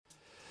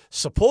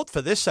Support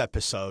for this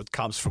episode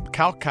comes from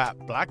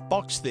Calcat Black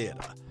Box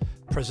Theatre,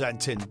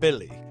 presenting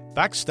Billy,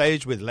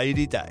 Backstage with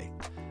Lady Day,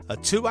 a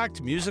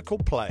 2-act musical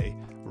play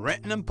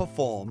written and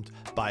performed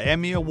by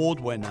Emmy Award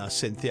winner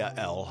Cynthia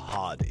L.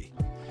 Hardy.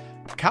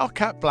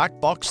 Calcat Black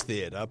Box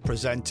Theatre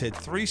presented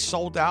 3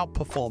 sold-out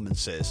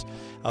performances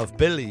of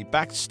Billy,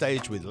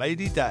 Backstage with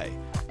Lady Day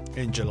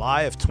in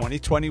July of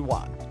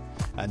 2021.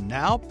 And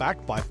now,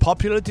 backed by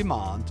popular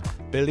demand,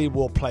 Billy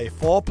will play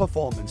 4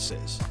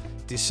 performances,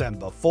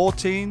 December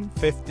 14,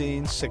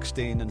 15,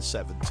 16, and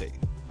 17.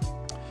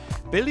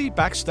 Billy,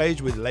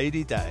 Backstage with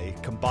Lady Day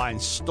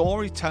combines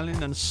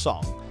storytelling and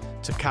song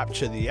to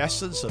capture the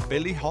essence of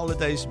Billie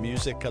Holiday's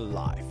music and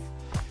life.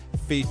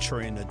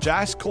 Featuring a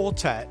jazz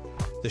quartet,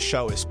 the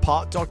show is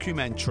part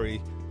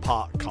documentary,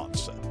 part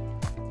concert.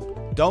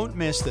 Don't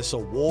miss this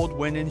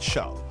award-winning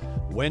show,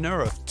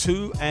 winner of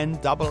 2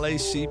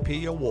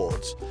 NAACP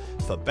awards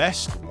for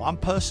Best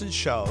One-Person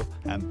Show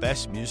and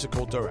Best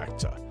Musical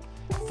Director.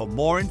 For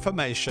more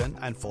information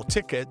and for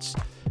tickets,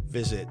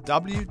 visit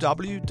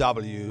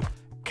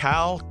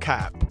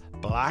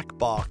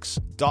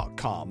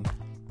www.calcapblackbox.com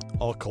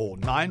or call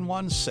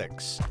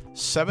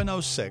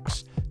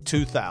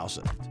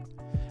 916-706-2000.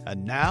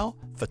 And now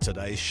for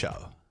today's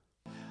show.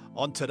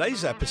 On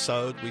today's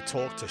episode, we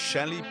talk to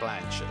Shelly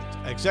Blanchard,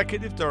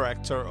 Executive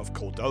Director of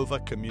Cordova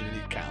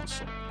Community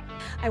Council.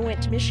 I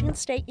went to Michigan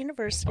State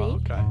University,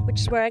 which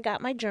is where I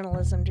got my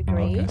journalism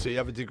degree. Okay, so you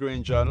have a degree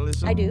in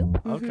journalism? I do.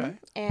 Okay.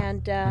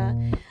 And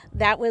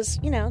that was,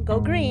 go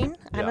green.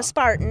 I'm a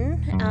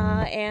Spartan,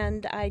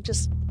 and I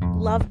just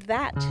loved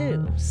that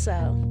too.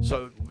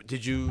 So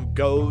did you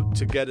go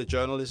to get a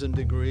journalism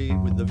degree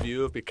with the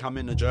view of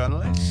becoming a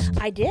journalist?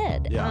 I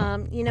did. Yeah.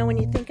 When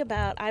you think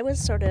about, I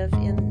was sort of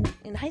in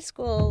high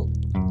school,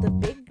 the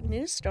big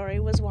news story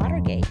was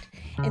Watergate.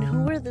 And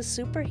who were the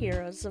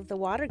superheroes of the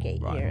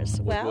Watergate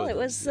years? Well, it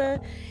was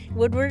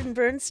Woodward and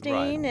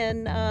Bernstein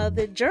and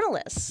the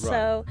journalists. Right.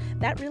 So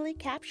that really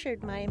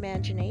captured my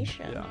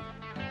imagination. Yeah.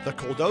 The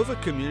Cordova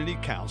Community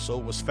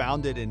Council was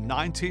founded in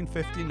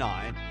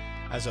 1959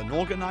 as an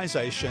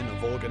organization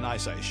of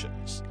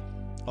organizations,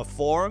 a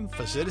forum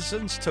for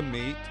citizens to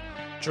meet,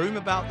 dream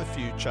about the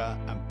future,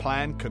 and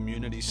plan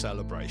community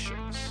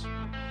celebrations.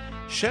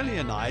 Shelly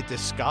and I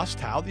discussed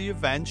how the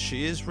events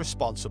she is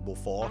responsible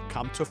for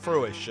come to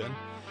fruition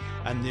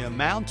and the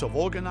amount of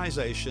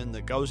organization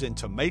that goes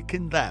into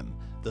making them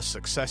the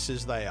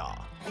successes they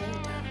are.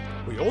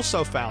 We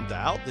also found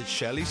out that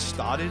Shelly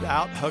started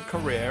out her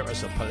career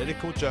as a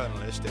political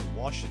journalist in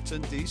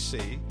Washington,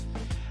 D.C.,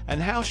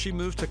 and how she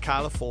moved to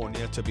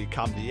California to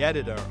become the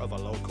editor of a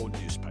local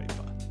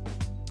newspaper.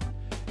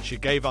 She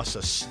gave us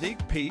a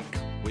sneak peek,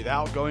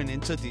 without going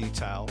into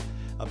detail,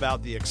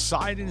 about the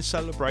exciting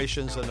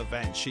celebrations and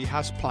events she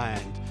has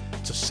planned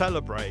to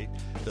celebrate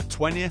the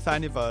 20th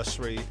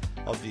anniversary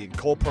of the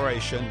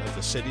incorporation of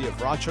the City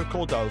of Rancho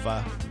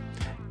Cordova,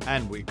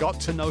 and we got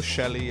to know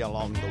Shelly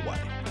along the way.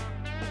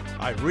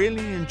 I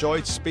really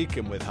enjoyed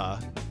speaking with her,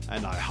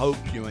 and I hope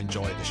you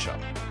enjoy the show.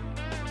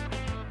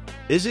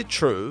 Is it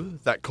true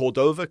that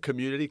Cordova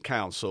Community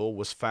Council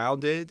was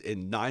founded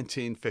in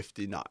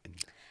 1959?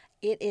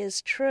 It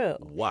is true.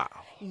 Wow.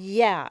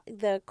 Yeah,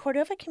 the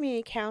Cordova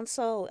Community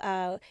Council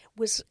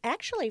was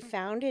actually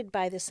founded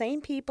by the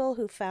same people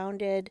who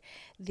founded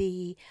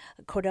the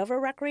Cordova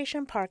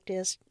Recreation Park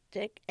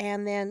District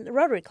and then the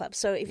Rotary Club.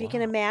 So if you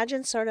can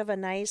imagine sort of a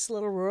nice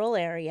little rural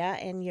area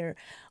and you're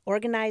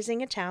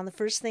organizing a town, the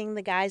first thing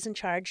the guys in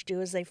charge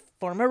do is they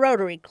form a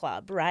Rotary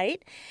Club,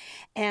 right?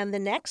 And the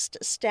next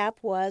step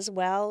was,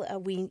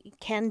 we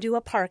can do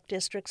a park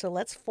district, so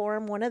let's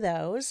form one of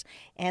those.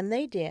 And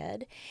they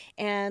did.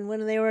 And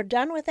when they were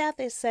done with that,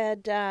 they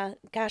said,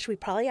 gosh, we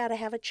probably ought to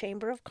have a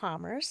Chamber of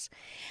Commerce.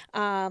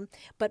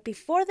 But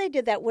before they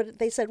did that,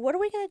 they said, what are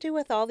we going to do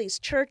with all these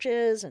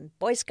churches and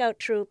Boy Scout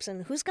troops,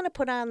 and who's going to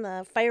put on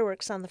the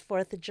fireworks on the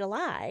 4th of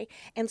July?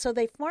 And so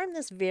they formed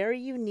this very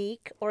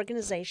unique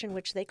organization,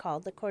 which they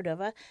called the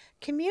Cordova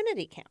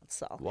Community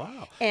Council.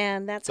 Wow.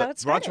 And that's how it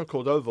started. Rancho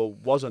Cordova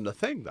wasn't a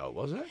thing, though,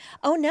 was it?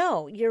 Oh,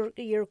 no,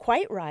 you're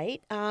quite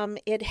right.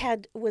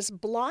 It was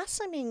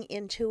blossoming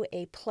into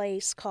a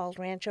place called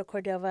Rancho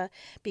Cordova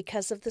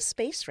because of the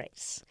space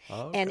race.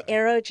 Okay. And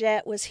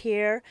Aerojet was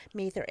here,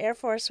 Mather Air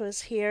Force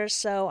was here,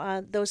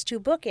 so those 2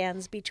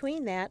 bookends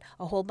between that,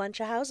 a whole bunch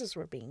of houses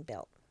were being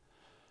built.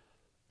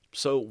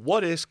 So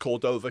what is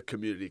Cordova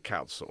Community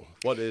Council?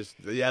 What is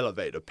the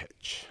elevator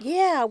pitch?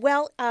 Yeah,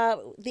 well,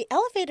 the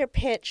elevator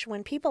pitch,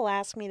 when people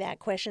ask me that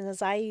question,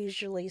 is I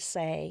usually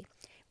say,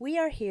 we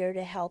are here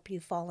to help you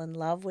fall in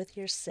love with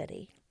your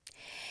city.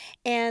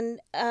 And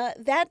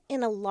that,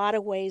 in a lot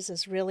of ways,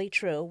 is really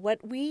true.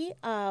 What we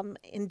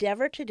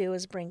endeavor to do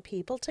is bring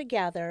people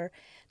together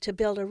to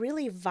build a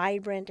really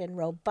vibrant and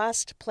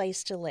robust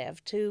place to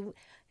live, to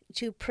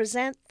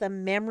present the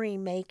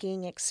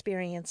memory-making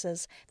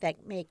experiences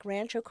that make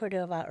Rancho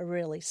Cordova a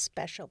really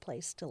special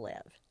place to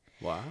live.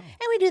 Wow.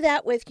 And we do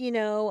that with,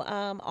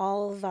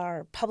 all of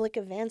our public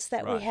events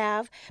that we Right.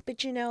 have.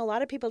 But, a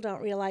lot of people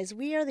don't realize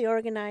we are the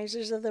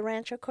organizers of the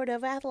Rancho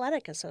Cordova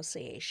Athletic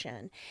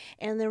Association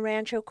and the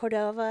Rancho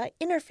Cordova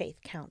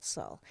Interfaith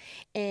Council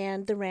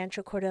and the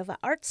Rancho Cordova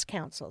Arts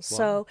Council.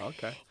 So,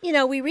 Okay.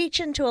 we reach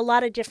into a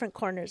lot of different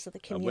corners of the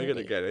And community. we're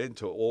going to get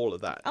into all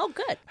of that. Oh,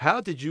 good.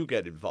 How did you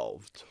get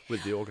involved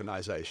with the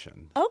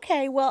organization?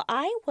 Okay, well,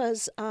 I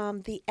was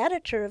the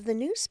editor of the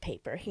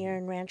newspaper here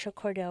in Rancho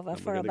Cordova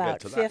for gonna get about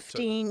to that,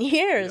 15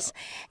 years.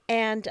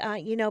 And,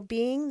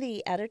 being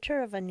the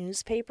editor of a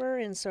newspaper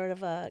in sort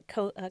of a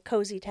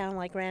cozy town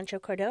like Rancho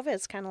Cordova,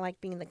 it's kind of like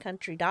being the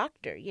country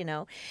doctor,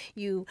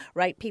 You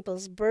write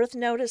people's birth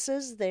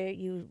notices,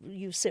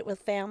 you sit with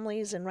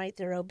families and write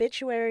their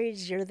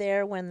obituaries. You're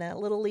there when the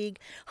Little League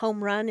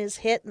home run is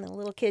hit and the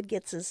little kid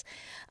gets his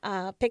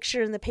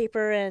picture in the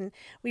paper. And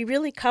we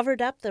really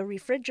covered up the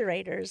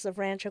refrigerators of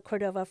Rancho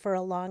Cordova for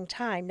a long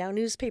time. Now,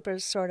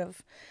 newspapers sort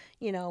of,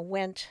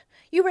 went.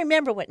 You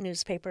remember what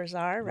newspapers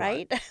are,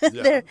 right?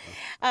 Yeah.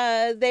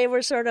 They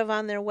were sort of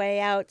on their way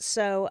out.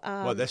 So,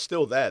 Well, they're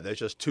still there. They're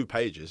just 2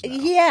 pages now.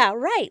 yeah,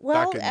 right.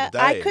 Well, Back in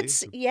the I day, could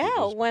see,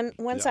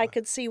 once yeah. I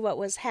could see what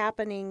was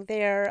happening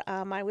there,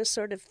 I was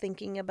sort of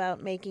thinking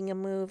about making a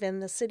move in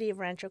the city of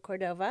Rancho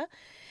Cordova.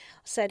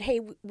 Said, hey,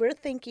 we're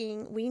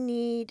thinking we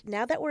need,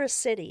 now that we're a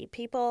city,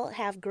 people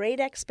have great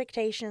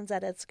expectations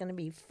that it's going to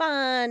be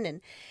fun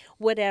and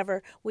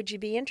whatever. Would you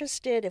be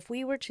interested if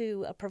we were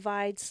to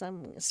provide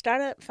some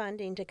startup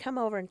funding to come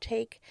over and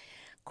take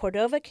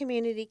Cordova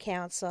Community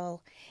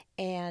Council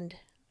and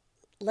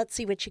let's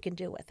see what you can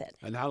do with it?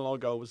 And how long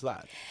ago was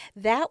that?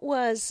 That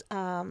was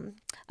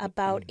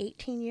about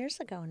 18 years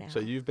ago now. So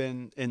you've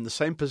been in the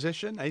same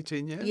position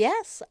 18 years?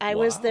 Yes, I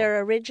was Wow. their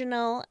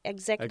original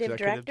executive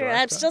director.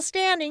 I'm still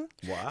standing.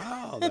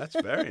 Wow, that's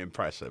very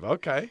impressive.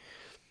 Okay.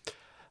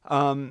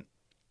 How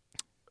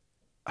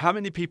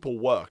many people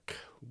work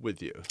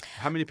with you?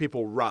 How many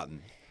people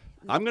run?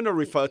 I'm going to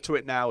refer to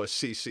it now as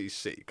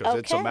CCC because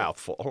it's a Okay.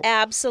 mouthful.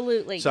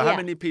 Absolutely. So yeah. how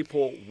many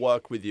people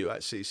work with you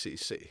at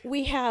CCC?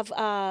 We have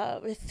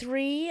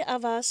 3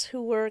 of us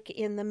who work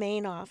in the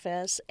main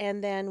office,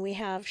 and then we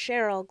have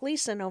Cheryl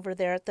Gleason over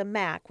there at the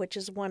MAC, which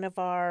is one of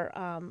our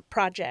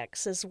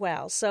projects as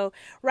well. So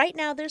right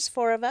now there's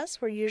 4 of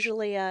us. We're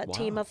usually a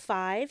team of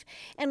 5,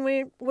 and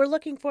we're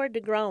looking forward to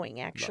growing.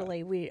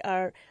 Actually,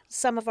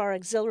 some of our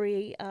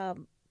auxiliary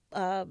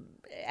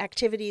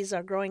activities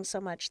are growing so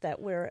much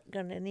that we're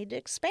going to need to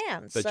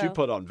expand. But you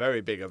put on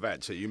very big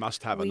events, so you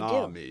must have an We do.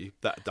 army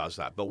that does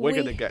that. But we're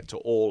going to get to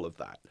all of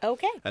that.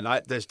 Okay. And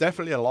there's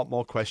definitely a lot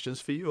more questions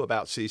for you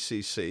about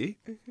CCC.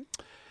 Mm-hmm.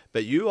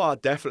 But you are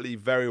definitely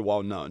very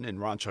well known in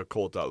Rancho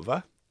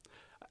Cordova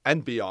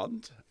and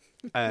beyond.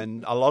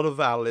 And a lot of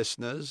our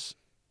listeners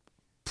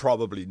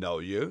probably know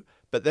you.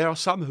 But there are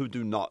some who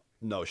do not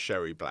know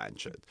Shelly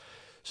Blanchard.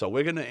 So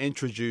we're going to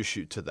introduce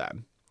you to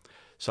them.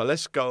 So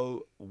let's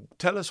go.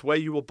 Tell us where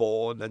you were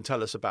born and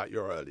tell us about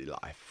your early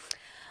life.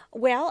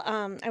 Well,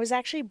 I was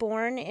actually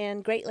born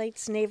in Great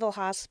Lakes Naval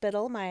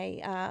Hospital.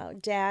 My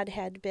dad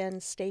had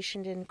been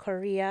stationed in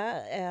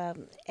Korea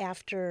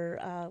after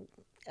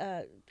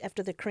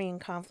the Korean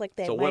conflict.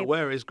 So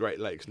where is Great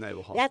Lakes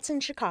Naval Hospital? That's in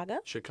Chicago.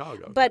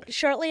 Chicago. Okay. But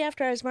shortly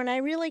after I was born, I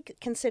really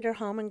consider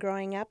home and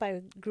growing up.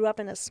 I grew up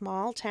in a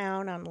small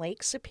town on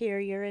Lake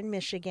Superior in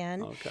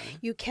Michigan. Okay.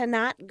 You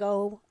cannot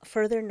go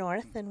further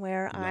north than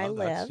where I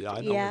live. Yeah,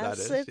 I know where that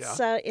is.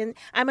 It's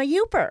I'm a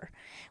Youper,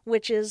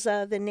 which is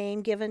the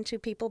name given to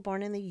people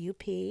born in the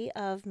UP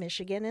of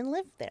Michigan and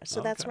lived there.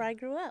 So that's Okay. where I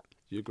grew up.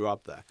 You grew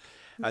up there.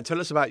 And tell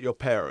us about your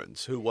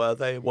parents. Who were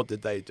they? What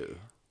did they do?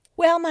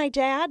 Well, my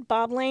dad,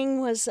 Bob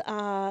Ling, was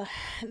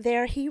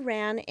there. He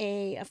ran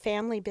a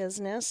family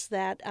business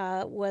that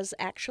was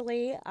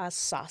actually a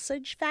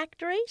sausage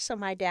factory. So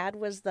my dad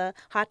was the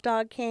hot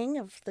dog king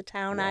of the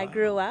town I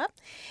grew up.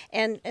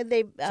 And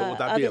they So would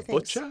that be a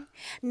butcher?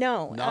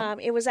 No,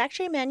 it was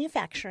actually a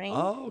manufacturing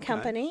okay.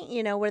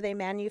 company, where they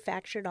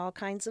manufactured all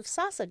kinds of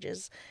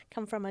sausages,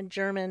 come from a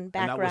German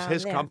background. And that was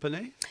his there.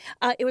 company?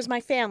 It was my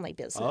family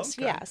business,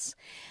 Okay. yes.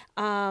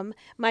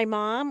 My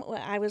mom,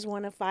 I was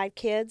one of 5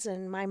 kids,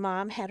 and my mom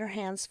had her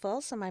hands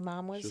full, so my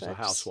mom was, She was a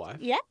housewife.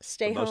 Yeah,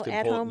 stay most home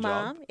at home important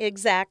mom. job.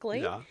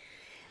 Exactly. Yeah.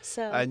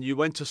 So And you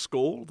went to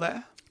school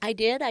there? I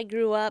did. I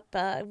grew up,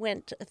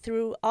 went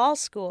through all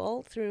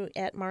school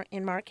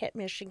in Marquette,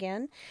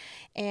 Michigan,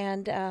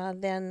 and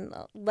then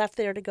left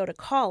there to go to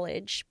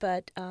college.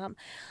 But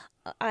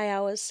I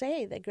always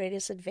say the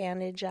greatest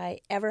advantage I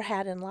ever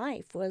had in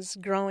life was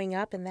growing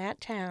up in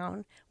that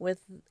town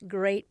with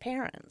great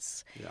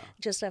parents. Yeah.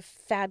 Just a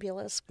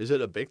fabulous. Is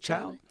it a big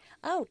town?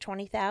 Oh,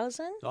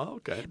 20,000. Oh,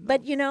 okay.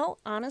 But,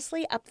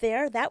 honestly, up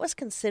there, that was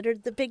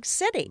considered the big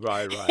city.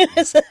 Right.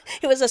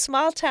 It was a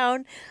small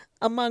town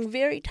among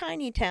very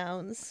tiny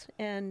towns.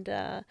 And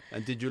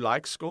did you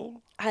like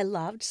school? I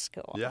loved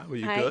school. Yeah, were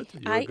you good?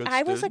 You were a good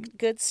I was a student?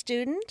 good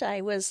student.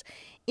 I was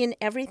in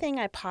everything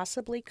I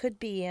possibly could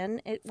be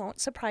in. It won't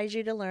surprise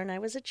you to learn I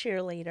was a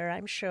cheerleader,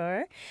 I'm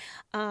sure,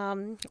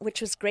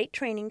 which was great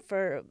training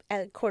for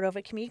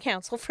Cordova Community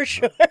Council for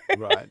sure.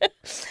 Right.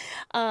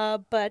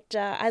 But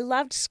I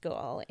loved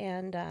school,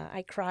 and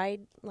I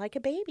cried like a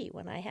baby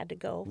when I had to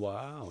go.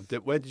 Wow.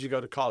 Where did you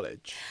go to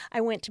college?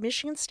 I went to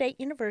Michigan State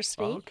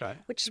University, Oh, okay.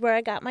 which is where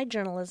I got my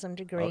journalism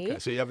degree. Okay,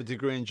 so you have a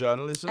degree in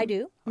journalism? I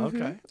do.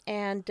 Okay.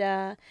 And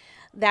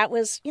that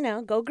was,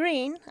 go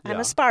green. I'm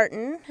Yeah. a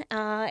Spartan,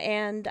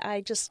 and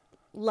I just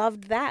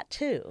loved that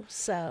too.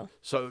 So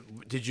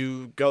did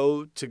you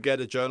go to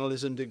get a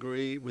journalism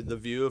degree with the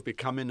view of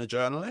becoming a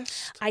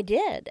journalist? I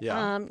did.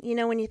 Yeah.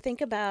 When you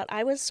think about,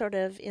 I was sort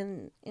of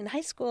in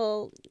high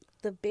school,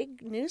 the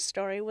big news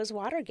story was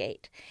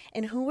Watergate.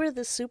 And who were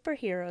the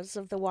superheroes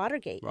of the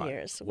Watergate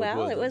years?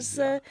 Woodward it was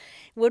and,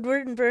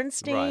 Woodward and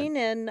Bernstein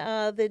and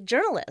the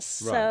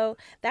journalists. Right. So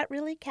that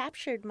really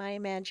captured my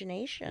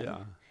imagination.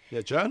 Yeah. Yeah,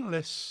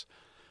 journalists.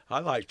 I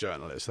like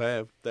journalists.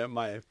 They're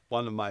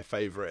one of my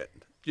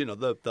favorite.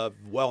 The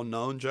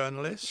well-known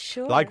journalists,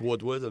 Sure. like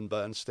Woodward and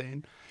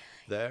Bernstein.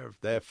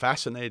 They're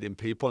fascinating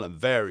people and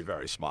very,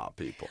 very smart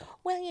people.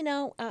 Well,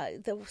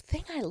 the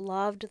thing I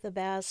loved the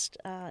best,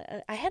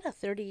 I had a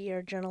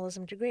 30-year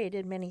journalism degree. I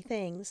did many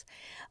things,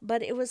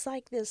 but it was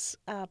like this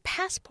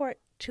passport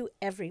to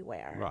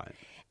everywhere. Right.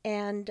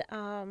 And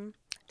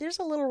there's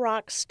a little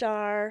rock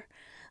star,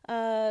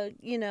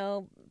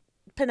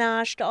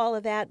 panache to all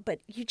of that, but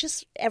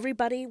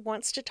everybody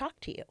wants to talk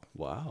to you.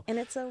 Wow. And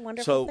it's a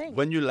wonderful thing. So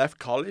when you left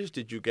college,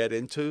 did you get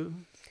into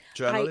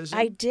journalism?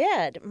 I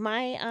did.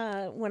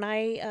 When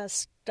I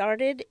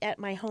started at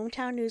my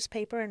hometown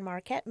newspaper in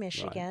Marquette,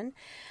 Michigan,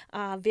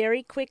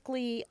 very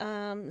quickly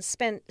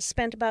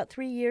spent about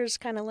 3 years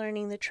kind of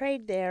learning the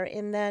trade there,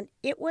 and then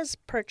it was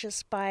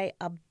purchased by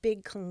a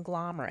big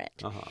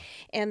conglomerate.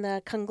 And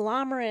the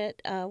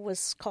conglomerate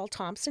was called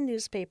Thompson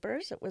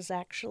Newspapers. It was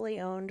actually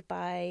owned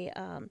by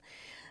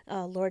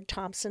Lord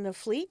Thompson of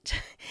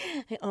Fleet.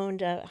 He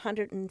owned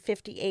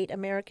 158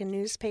 American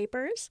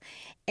newspapers,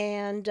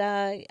 and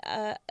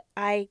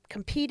I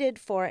competed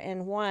for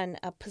and won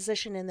a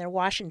position in their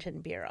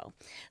Washington bureau.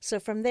 So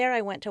from there,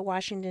 I went to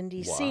Washington,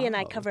 D.C., and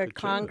I covered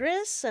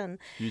Congress and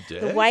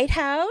the White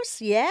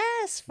House.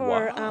 Yes,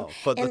 for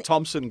the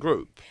Thompson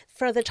Group.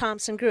 For the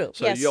Thompson Group,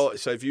 So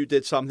yes. so if you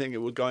did something,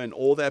 it would go in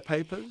all their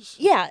papers?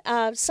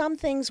 Yeah, some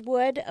things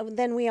would.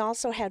 Then we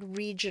also had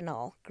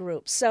regional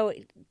groups. So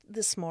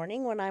this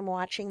morning when I'm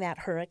watching that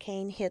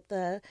hurricane hit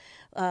the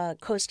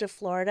coast of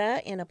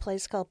Florida in a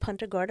place called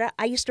Punta Gorda,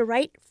 I used to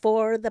write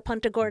for the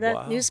Punta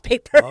Gorda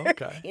newspaper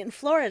in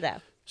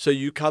Florida. So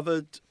you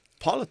covered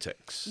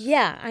politics?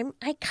 Yeah,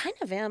 I kind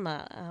of am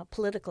a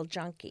political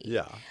junkie.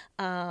 Yeah.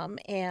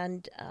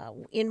 And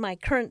in my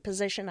current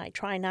position, I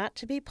try not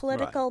to be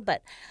political,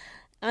 but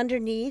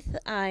underneath,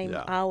 I'm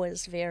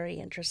always very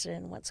interested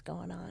in what's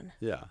going on.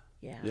 Yeah.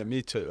 Yeah,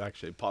 me too,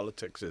 actually.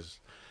 Politics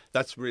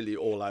that's really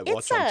all I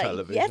watch on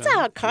television. It's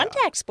a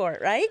contact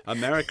sport, right?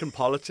 American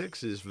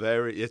politics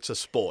it's a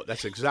sport.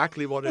 That's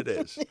exactly what it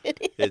is.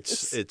 It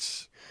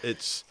is.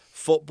 It's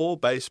football,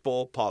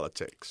 baseball,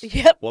 politics.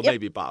 Yep.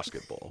 Maybe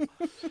basketball.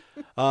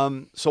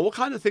 So what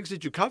kind of things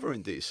did you cover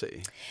in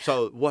D.C.?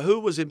 So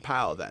who was in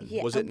power then?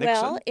 Was it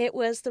Nixon? Well, it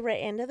was the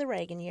end of the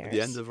Reagan years.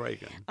 The end of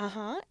Reagan.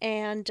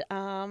 And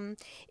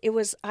it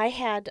was, I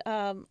had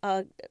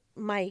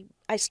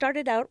I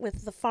started out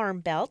with the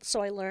Farm Belt,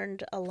 so I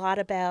learned a lot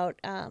about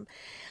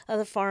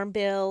the Farm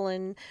Bill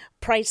and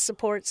price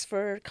supports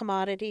for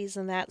commodities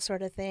and that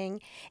sort of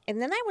thing. And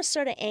then I was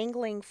sort of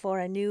angling for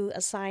a new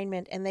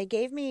assignment, and they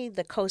gave me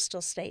the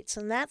coastal states,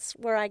 and that's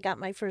where I got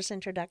my first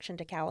introduction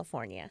to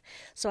California.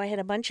 So I had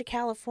a bunch of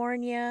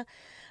California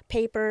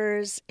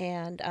papers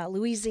and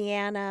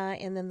Louisiana,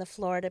 and then the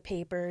Florida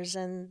papers,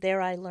 and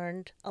there I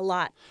learned a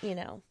lot,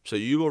 So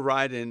you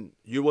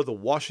were the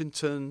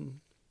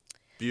Washington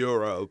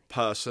bureau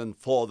person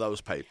for those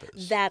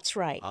papers. That's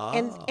right.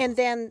 And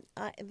then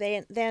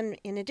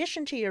in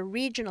addition to your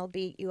regional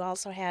beat, you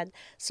also had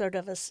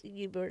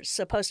you were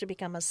supposed to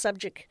become a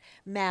subject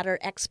matter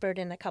expert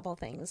in a couple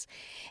things.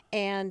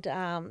 And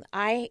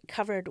I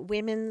covered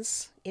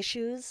women's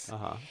issues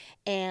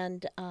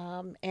and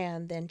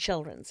then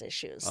children's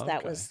issues. Okay.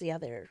 That was the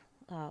other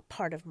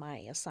part of my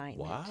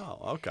assignment. Wow.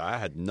 Okay. I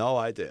had no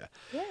idea.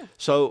 Yeah.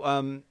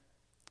 So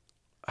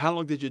how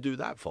long did you do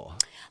that for?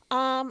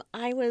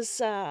 I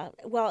was,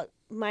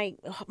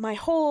 my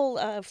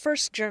whole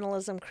first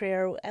journalism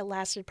career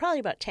lasted probably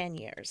about 10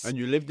 years. And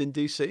you lived in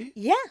D.C.?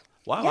 Yeah.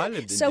 Wow, yeah. I lived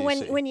in D.C. So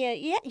when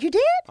you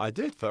did? I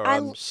did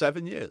for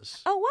 7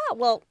 years. Oh, wow.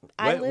 Well,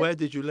 where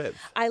did you live?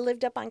 I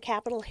lived up on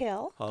Capitol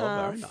Hill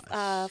very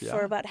nice.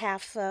 For about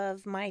half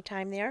of my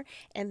time there,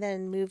 and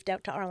then moved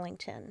out to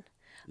Arlington,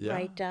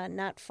 right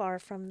not far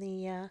from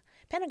the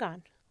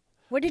Pentagon.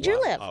 Where did you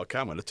live? Okay,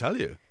 I'm going to tell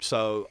you.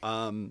 So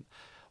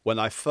when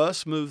I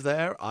first moved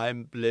there, I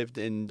lived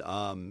in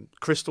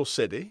Crystal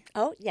City.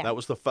 Oh, yeah. That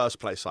was the first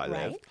place I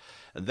lived.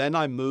 And then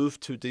I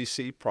moved to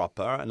D.C.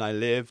 proper, and I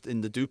lived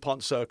in the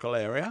DuPont Circle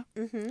area.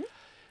 Mm-hmm.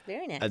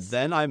 Very nice. And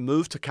then I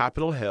moved to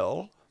Capitol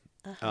Hill,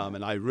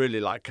 and I really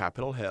like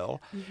Capitol Hill.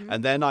 Mm-hmm.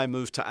 And then I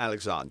moved to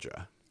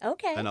Alexandria.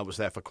 Okay. And I was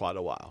there for quite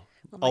a while.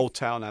 Old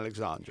Town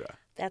Alexandria.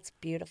 That's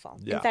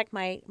beautiful. Yeah. In fact,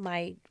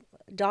 my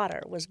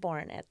daughter was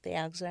born at the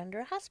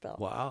Alexandra Hospital.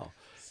 Wow.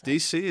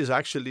 D.C. is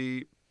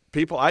actually,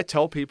 I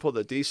tell people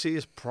that D.C.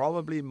 is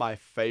probably my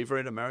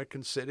favorite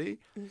American city.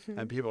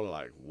 And people are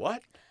like,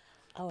 what?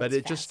 Oh, But it's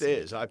it just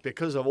is.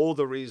 Because of all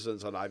the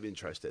reasons that I'm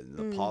interested in.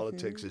 The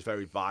politics is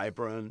very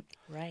vibrant.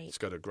 Right. It's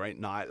got a great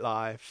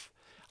nightlife.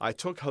 I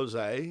took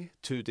Jose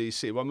to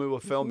D.C. When we were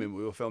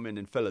filming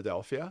in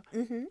Philadelphia.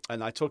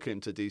 And I took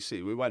him to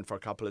D.C. We went for a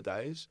couple of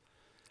days.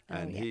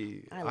 And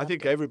I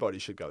think everybody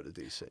should go to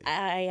D.C.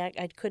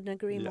 I couldn't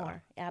agree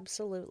more.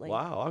 Absolutely.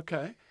 Wow,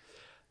 okay.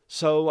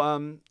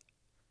 So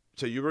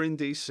so you were in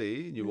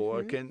D.C., you were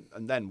working,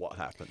 and then what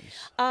happens?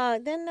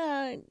 Then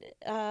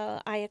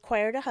I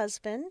acquired a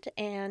husband,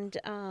 and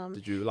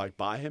did you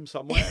buy him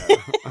somewhere?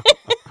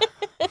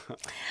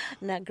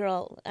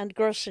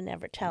 Girls should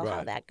never tell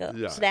how that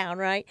goes down,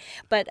 right?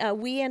 But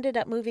we ended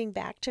up moving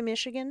back to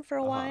Michigan for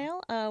a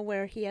while,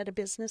 where he had a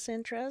business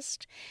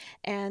interest,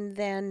 and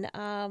then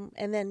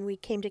we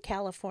came to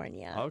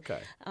California. Okay.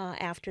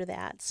 After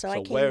that,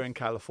 so where in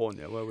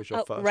California? Where was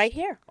your first? Right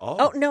here.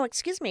 Oh no,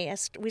 excuse me.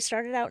 We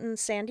started out in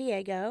San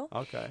Diego.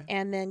 Okay.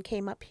 And then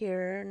came up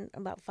here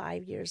about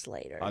 5 years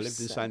later. I lived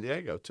in San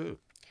Diego too.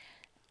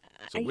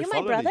 So Are we you my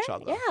followed brother? each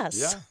other.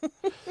 Yes.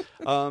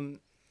 Yeah.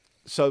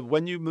 So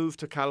when you moved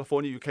to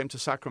California, you came to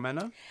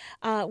Sacramento?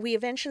 We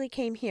eventually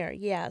came here,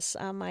 yes.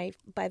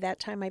 By that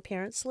time, my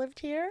parents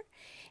lived here,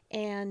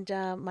 and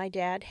my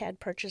dad had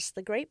purchased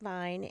the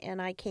Grapevine,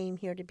 and I came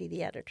here to be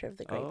the editor of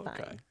the Grapevine.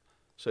 Okay.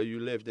 So you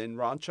lived in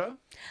Rancho?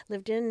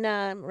 Lived in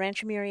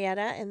Rancho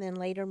Murrieta, and then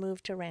later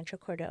moved to Rancho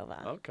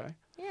Cordova. Okay.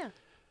 Yeah.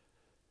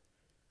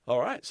 All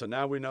right, so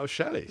now we know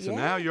Shelly. So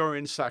now you're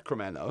in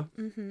Sacramento,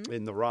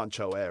 in the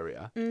Rancho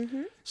area.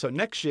 So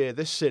next year,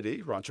 this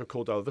city, Rancho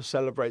Cordova,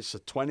 celebrates the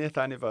 20th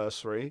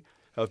anniversary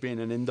of being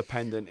an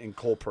independent,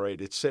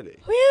 incorporated city.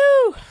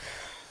 Woo!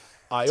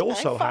 I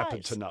also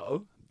happen to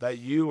know that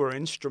you were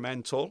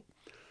instrumental,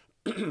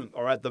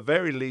 or at the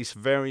very least,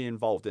 very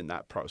involved in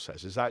that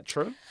process. Is that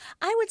true?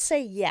 I would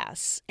say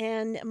yes,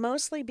 and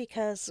mostly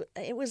because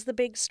it was the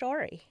big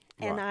story.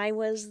 And I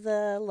was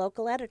the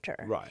local editor.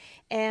 Right.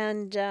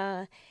 And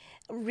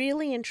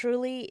really and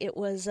truly, it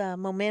was a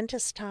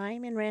momentous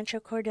time in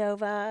Rancho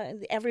Cordova.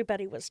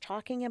 Everybody was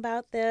talking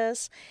about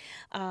this.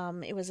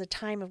 It was a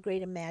time of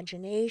great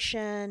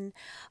imagination.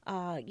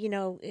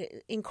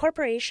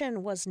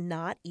 Incorporation was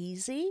not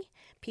easy.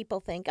 People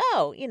think,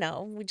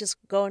 we just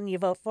go and you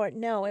vote for it.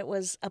 No, it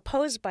was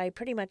opposed by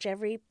pretty much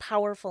every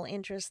powerful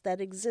interest that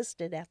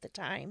existed at the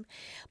time.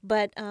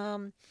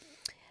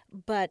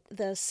 But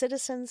the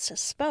citizens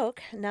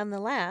spoke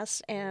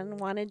nonetheless and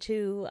wanted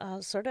to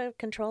sort of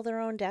control their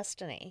own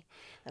destiny.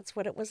 That's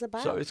what it was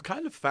about. So it's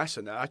kind of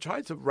fascinating. I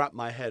tried to wrap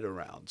my head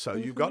around. So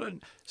you've got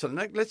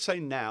let's say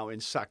now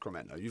in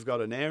Sacramento, you've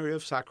got an area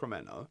of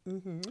Sacramento,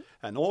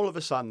 and all of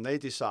a sudden they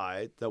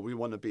decide that we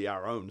want to be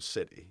our own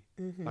city.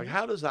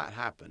 How does that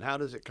happen? How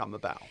does it come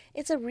about?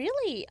 It's a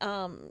really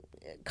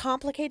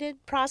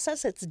complicated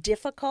process. It's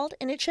difficult,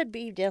 and it should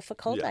be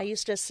difficult. Yeah. I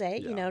used to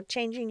say,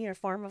 changing your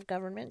form of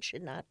government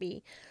should not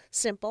be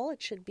simple.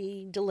 It should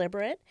be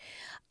deliberate.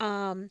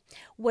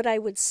 What I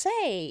would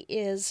say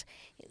is,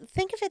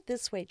 think of it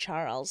this way,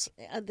 Charles.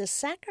 The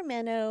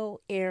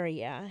Sacramento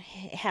area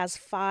has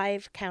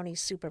 5 county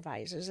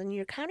supervisors, and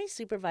your county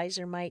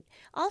supervisor might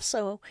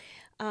also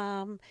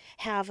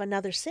have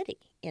another city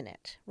in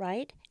it,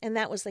 right? And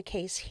that was the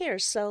case here.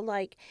 So,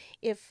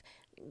 if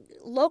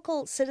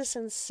local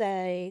citizens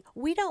say,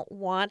 we don't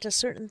want a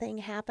certain thing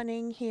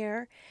happening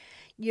here,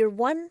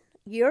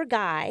 your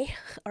guy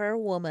or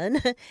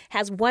woman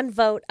has 1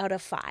 vote out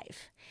of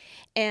 5.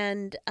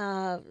 And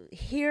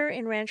here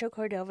in Rancho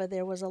Cordova,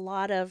 there was a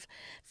lot of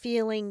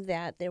feeling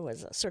that there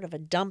was a sort of a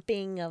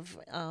dumping of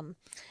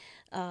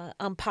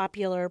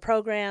unpopular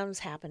programs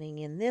happening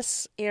in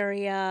this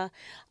area.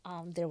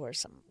 There were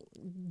some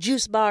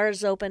juice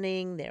bars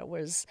opening. There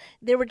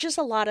were just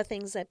a lot of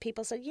things that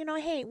people said,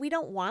 hey, we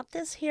don't want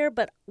this here,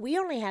 but we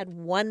only had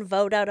 1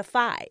 vote out of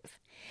 5.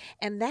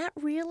 And that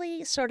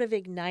really sort of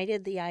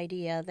ignited the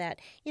idea that,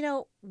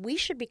 we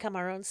should become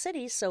our own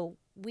city, so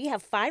we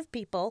have 5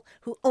 people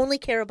who only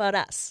care about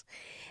us.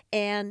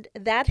 And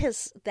that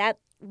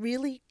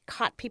really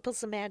caught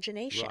people's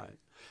imagination. Right.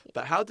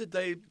 But how do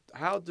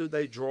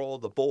they draw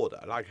the border?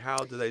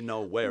 How do they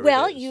know where it is?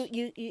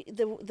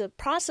 Well, the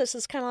process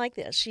is kind of like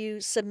this. You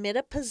submit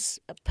a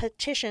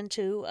petition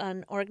to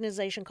an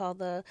organization called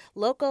the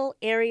Local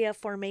Area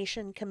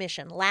Formation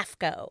Commission,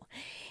 LAFCO,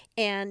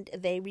 and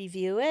they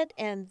review it,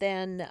 and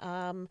then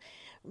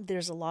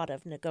there's a lot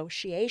of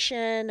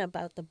negotiation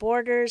about the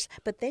borders,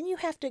 but then you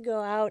have to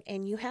go out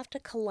and you have to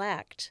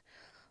collect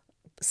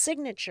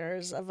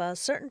signatures of a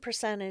certain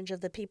percentage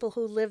of the people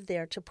who live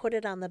there to put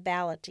it on the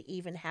ballot to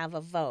even have a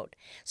vote.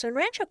 So in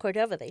Rancho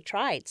Cordova, they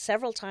tried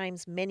several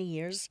times many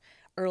years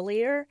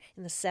earlier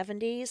in the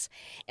 70s,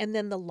 and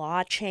then the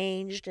law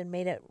changed and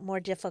made it more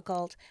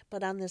difficult.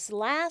 But on this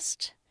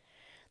last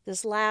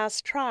this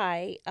last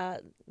try,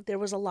 there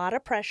was a lot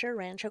of pressure.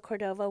 Rancho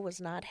Cordova was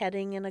not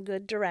heading in a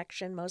good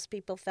direction. Most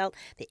people felt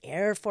the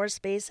Air Force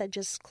Base had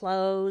just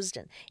closed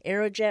and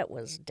Aerojet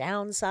was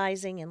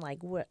downsizing and like,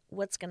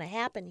 what's going to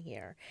happen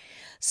here?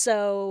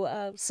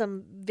 So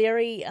some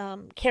very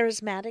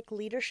charismatic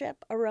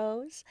leadership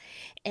arose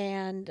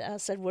and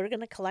said, we're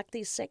going to collect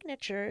these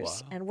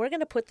signatures and we're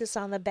going to put this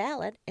on the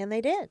ballot, and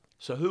they did.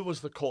 So who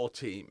was the core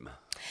team?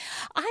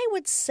 I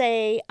would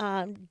say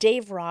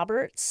Dave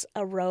Roberts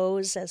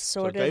arose as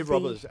sort of Dave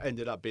Roberts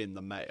ended up being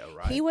the mayor,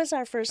 right? He was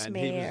our first and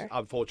mayor.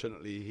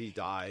 Unfortunately, he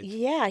died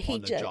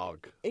on the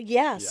jog.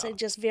 Yes,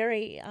 just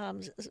very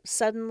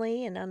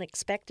suddenly and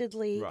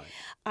unexpectedly. Right.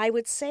 I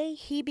would say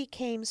he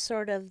became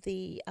sort of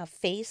the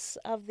face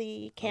of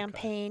the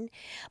campaign. Okay.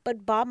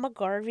 But Bob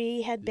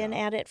McGarvey had been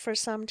at it for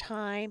some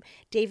time.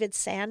 David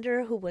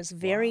Sander, who was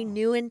very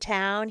new in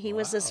town. He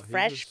was this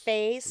fresh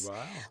face.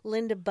 Wow.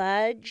 Linda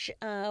Budge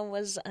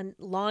was a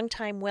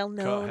longtime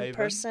well-known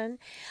person.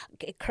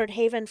 Kurt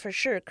Haven, for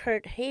sure.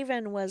 Kurt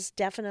Haven was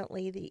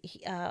definitely the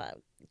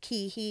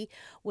key. He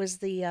was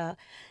the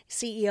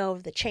CEO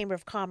of the Chamber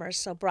of Commerce,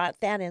 so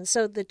brought that in.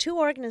 So the two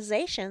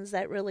organizations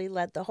that really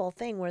led the whole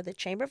thing were the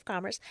Chamber of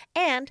Commerce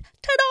and,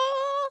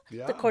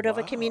 ta-da, the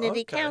Cordova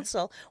Community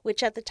Council,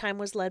 which at the time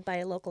was led by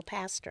a local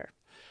pastor.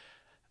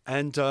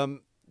 And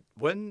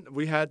when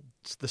we had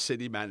the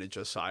city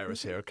manager,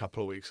 Cyrus, here a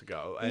couple of weeks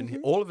ago, and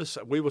all of a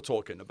sudden, we were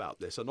talking about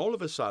this, and all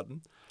of a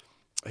sudden,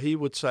 he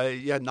would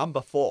say,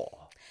 number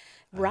 4.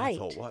 And right. I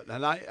thought, what?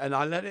 And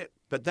I let it,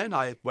 but then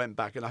I went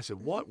back and I said,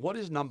 what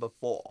is number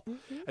 4?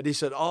 And he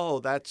said,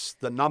 that's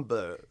the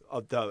number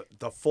of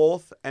the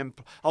fourth.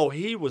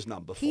 He was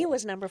number 4. He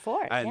was number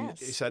 4, And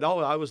he said,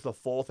 I was the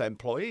 4th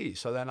employee.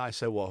 So then I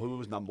said, well, who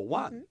was number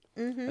 1?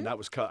 And that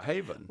was Kurt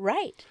Haven.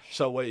 Right.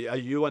 So are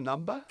you a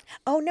number?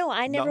 Oh, no,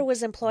 I never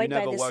was employed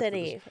by the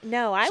city.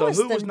 No, I was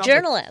the was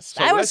journalist.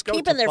 So I was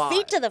keeping their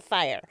feet to the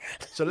fire.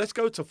 So let's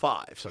go to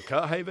 5. So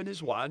Kurt Haven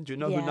is 1. Do you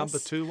know who number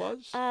 2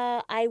 was?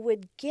 I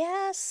would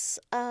guess...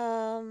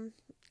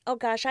 oh,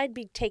 gosh, I'd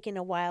be taking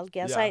a wild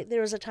guess. Yeah.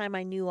 there was a time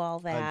I knew all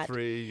that. And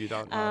 3, you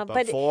don't know.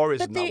 But 4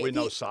 is we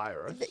know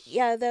Cyrus.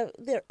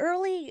 The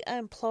early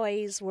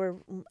employees were...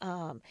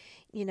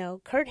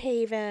 Kurt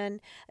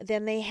Haven.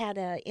 Then they had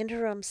an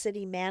interim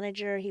city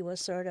manager. He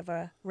was sort of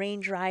a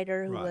range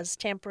rider who was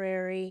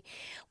temporary.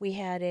 We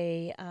had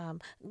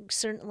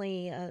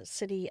certainly a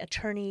city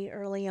attorney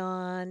early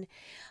on.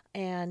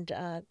 And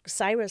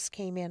Cyrus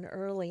came in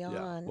early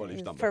on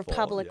for 4,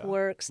 public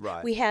works.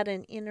 Right. We had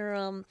an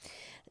interim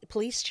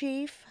police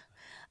chief.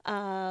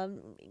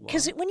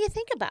 Because when you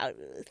think about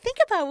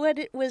what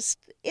it was,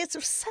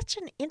 it's such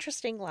an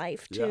interesting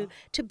life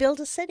to build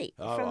a city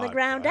from the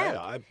ground up.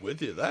 I'm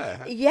with you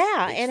there.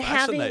 Yeah, it's and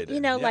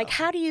having, like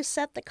how do you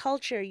set the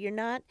culture? You're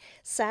not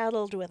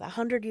saddled with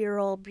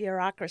 100-year-old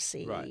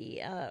bureaucracy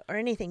or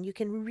anything. You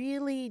can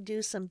really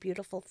do some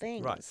beautiful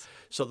things. Right.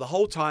 So the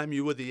whole time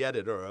you were the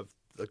editor of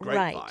the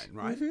Grapevine,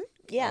 right? Mm-hmm.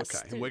 Yes.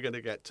 Okay, and we're going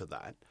to get to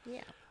that.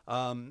 Yeah.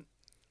 And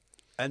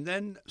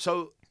then,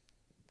 so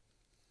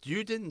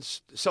you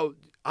didn't. So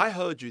I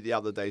heard you the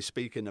other day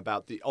speaking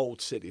about the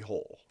old city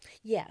hall.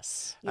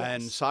 Yes.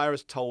 And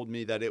Cyrus told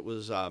me that it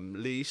was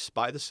leased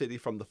by the city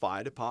from the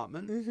fire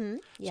department. Mm-hmm.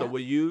 Yeah. So were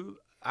you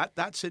at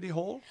that city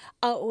hall?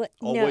 Oh,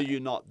 or no. were you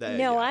not there?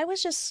 No, yet? I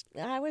was just a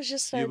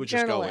journalist.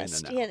 Just go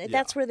in and out.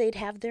 That's where they'd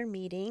have their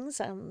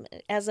meetings.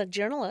 As a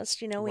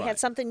journalist, we had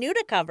something new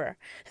to cover,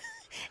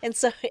 and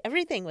so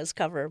everything was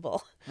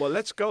coverable. Well,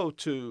 let's go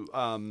to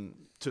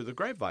the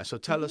Grapevine. So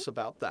tell us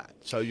about that.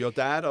 So your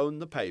dad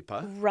owned the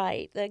paper.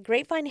 Right. The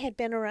Grapevine had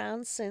been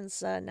around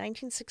since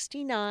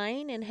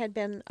 1969 and had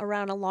been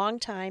around a long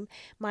time.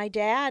 My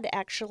dad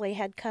actually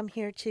had come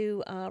here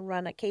to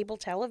run a cable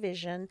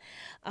television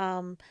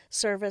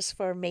service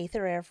for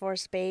Mather Air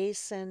Force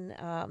Base and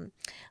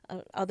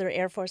other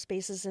Air Force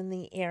bases in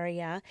the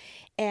area.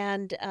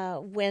 And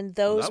when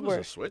those that was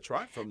a switch,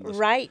 right? From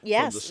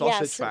the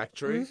sausage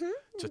factory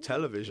to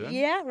television.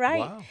 Yeah,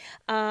 right.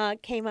 Wow.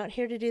 Came out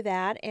here to do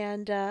that,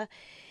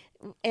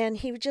 and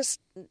he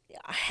just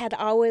had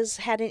always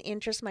had an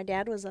interest. My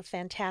dad was a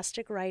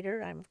fantastic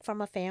writer. I'm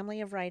from a family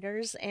of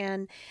writers,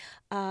 and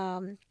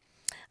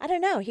I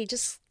don't know, he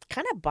just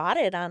kind of bought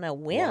it on a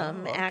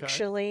whim,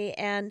 actually,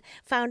 and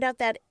found out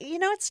that,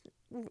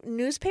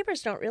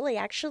 newspapers don't really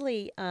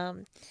actually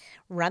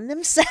run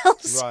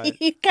themselves. Right.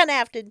 You kind of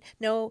have to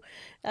know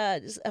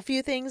a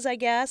few things, I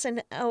guess.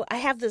 And I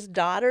have this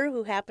daughter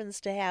who happens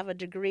to have a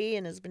degree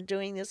and has been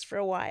doing this for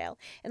a while.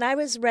 And I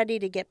was ready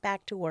to get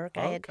back to work.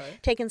 I had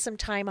taken some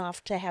time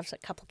off to have a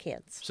couple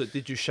kids. So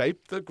did you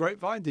shape the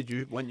Grapevine?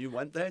 When you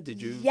went there,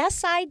 did you?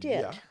 Yes, I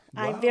did. Yeah.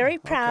 I'm very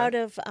proud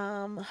of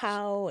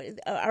how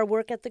our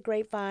work at the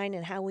Grapevine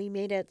and how we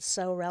made it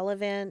so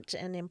relevant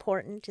and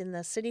important in the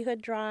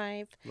cityhood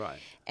drive. Right.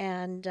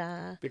 And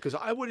because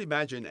I would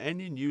imagine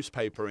any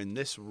newspaper in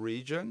this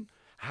region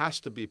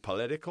has to be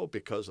political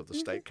because of the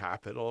state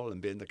capital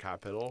and being the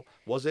capital.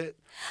 Was it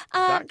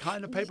that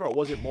kind of paper, or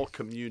was it more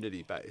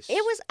community-based? It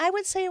was. I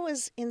would say it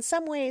was in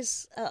some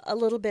ways a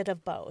little bit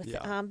of both,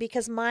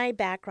 because my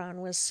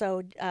background was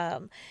so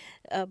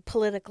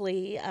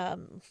politically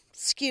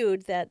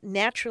skewed that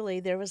naturally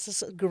there was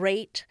this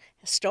great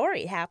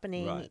story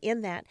happening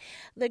in that.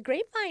 The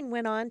Grapevine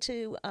went on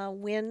to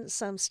win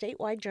some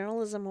statewide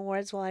journalism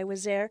awards while I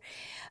was there.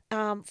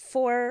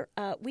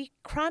 We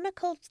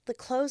chronicled the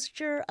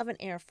closure of an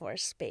Air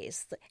Force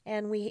base,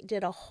 and we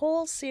did a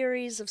whole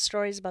series of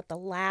stories about the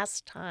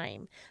last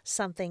time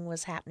something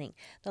was happening,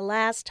 the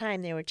last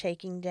time they were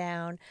taking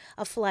down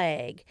a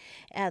flag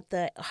at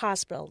the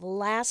hospital, the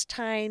last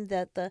time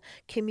that the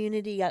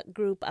community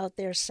group out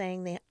there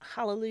sang the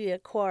Hallelujah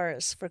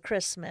chorus for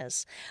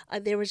Christmas.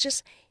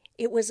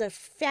 It was a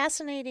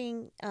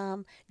fascinating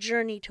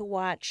journey to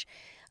watch.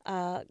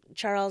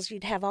 Charles,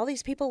 you'd have all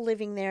these people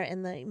living there,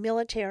 in the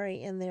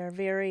military, in their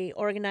very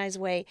organized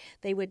way.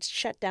 They would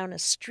shut down a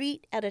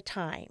street at a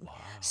time. Wow.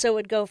 So it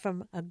would go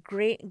from a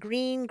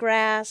green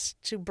grass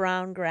to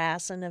brown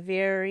grass in a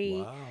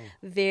very,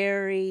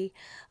 very...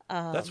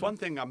 That's one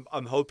thing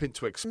I'm hoping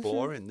to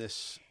explore in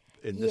this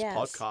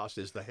podcast,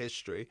 is the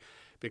history,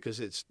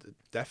 because it's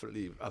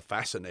definitely a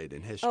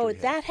fascinating history. Oh,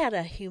 that had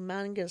a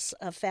humongous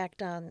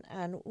effect on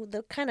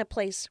the kind of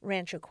place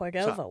Rancho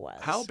Cordova was.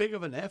 How big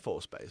of an Air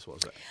Force base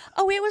was it?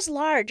 Oh, it was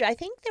large. I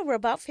think there were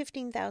about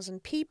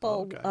 15,000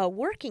 people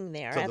working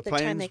there at the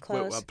time they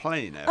closed. A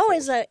plane Air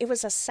Force. It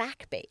was a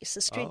SAC base,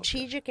 a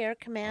Strategic Air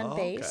Command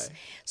base.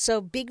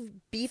 So big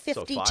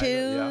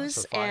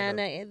B-52s,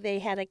 and they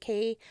had a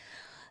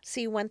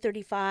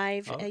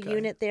C-135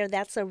 unit there.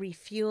 That's a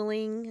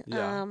refueling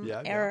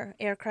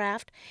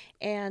aircraft.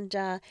 And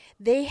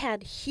they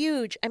had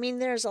huge,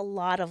 there's a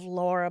lot of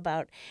lore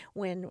about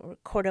when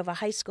Cordova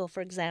High School,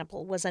 for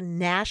example, was a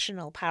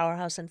national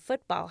powerhouse in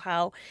football,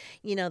 how,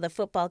 the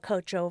football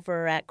coach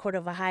over at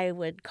Cordova High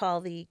would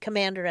call the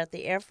commander at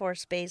the Air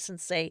Force Base and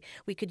say,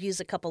 we could use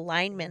a couple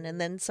linemen, and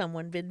then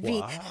someone would be.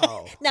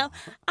 Wow. Now,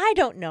 I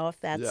don't know if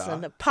that's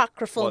an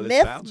apocryphal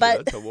myth, it sounds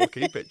but good, so we'll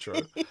keep it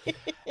true.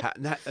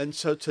 And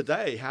so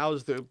today,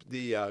 how's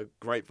the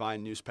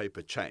Grapevine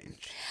newspaper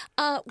changed?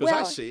 Because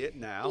I see it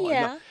now.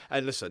 Yeah.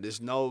 And listen, there's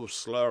no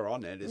slur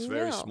on it. It's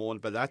very small,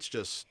 but that's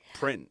just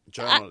print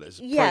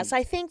journalism. Yes,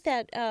 I think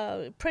that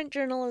print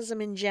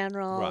journalism in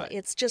general,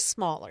 it's just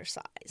smaller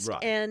size.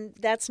 Right. And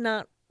that's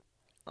not,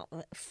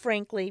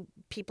 frankly,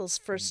 people's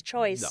first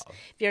choice. No.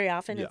 Very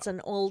often it's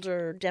an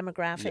older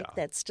demographic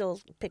that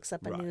still picks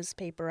up a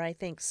newspaper, I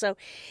think. So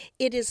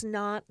it is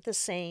not the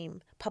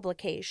same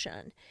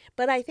publication.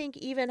 But I think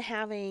even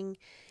having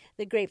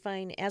the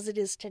Grapevine as it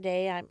is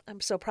today,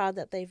 I'm so proud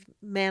that they've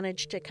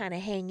managed to kind of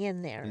hang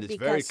in there. And it's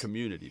very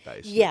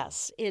community-based.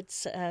 Yes,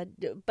 it's.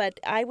 But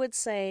I would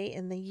say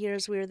in the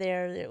years we were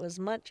there, it was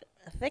much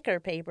thicker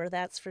paper,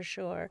 that's for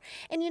sure.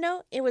 And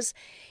it was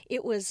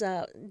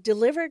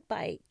delivered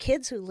by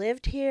kids who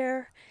lived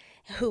here,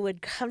 who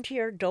would come to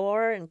your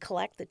door and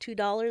collect the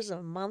 $2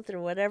 a month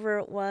or whatever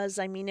it was.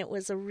 It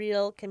was a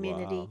real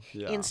community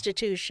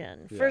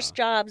institution. First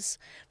jobs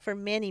for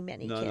many,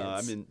 many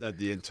kids. No,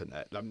 the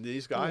internet.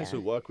 These guys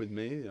who work with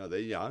me, they're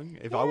young.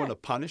 If I want to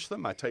punish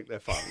them, I take their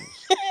phones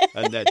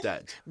and they're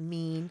dead.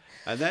 Mean.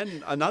 And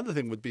then another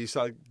thing would be,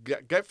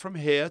 get from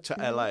here to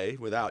LA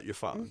without your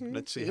phone.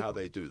 Let's see how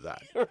they do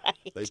that.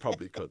 Right. They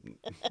probably couldn't.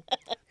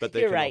 But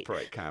they can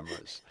operate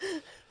cameras.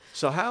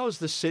 So how has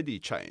the city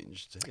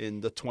changed in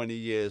the 20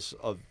 years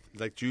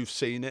you've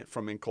seen it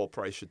from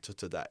incorporation to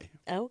today?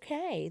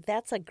 Okay,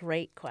 that's a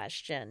great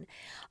question.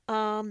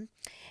 In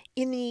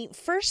the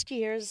first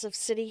years of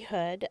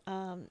cityhood,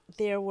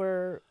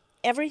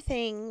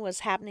 everything was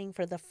happening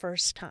for the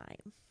first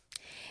time.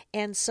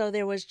 And so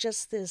there was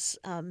just this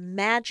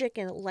magic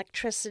and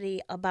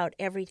electricity about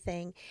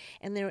everything.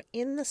 And there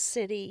in the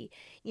city,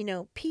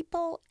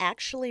 people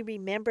actually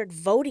remembered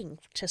voting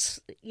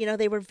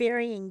they were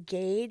very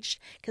engaged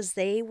because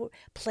they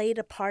played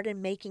a part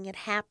in making it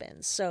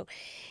happen. So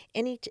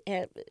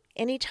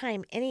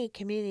anytime any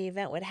community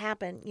event would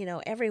happen,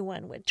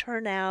 everyone would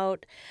turn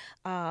out.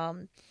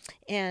 And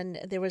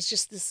there was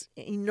just this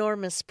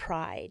enormous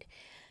pride.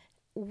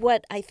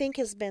 What I think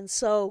has been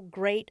so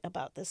great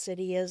about the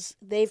city is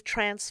they've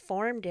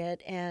transformed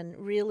it and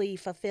really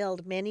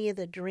fulfilled many of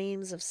the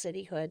dreams of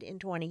cityhood in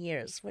 20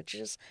 years, which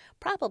is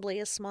probably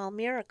a small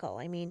miracle.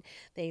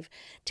 They've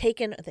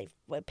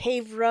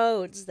paved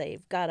roads.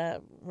 They've got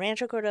a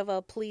Rancho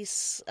Cordova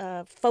police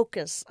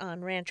focus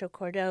on Rancho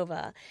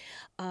Cordova.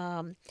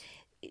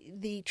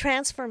 The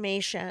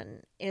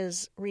transformation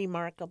is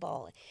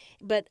remarkable.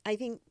 But I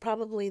think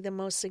probably the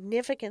most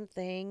significant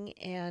thing,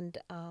 and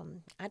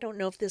I don't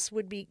know if this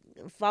would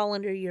fall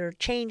under your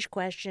change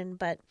question,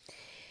 but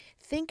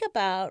think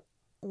about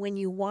when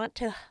you want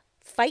to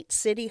fight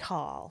City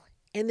Hall,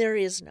 and there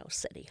is no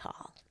City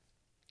Hall.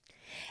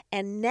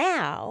 And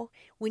now,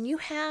 when you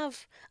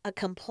have a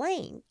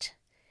complaint,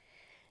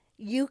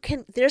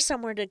 there's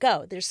somewhere to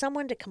go. There's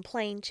someone to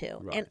complain to.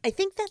 Right. And I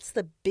think that's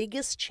the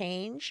biggest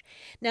change.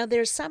 Now,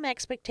 there's some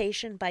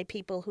expectation by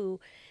people who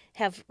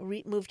have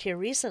moved here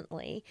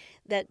recently,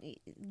 that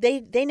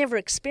they never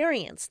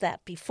experienced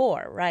that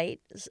before, right?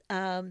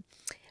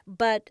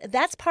 But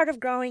that's part of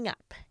growing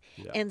up.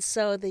 Yeah. And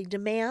so the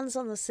demands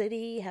on the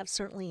city have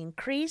certainly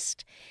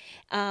increased.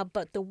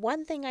 But the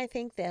one thing I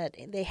think that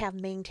they have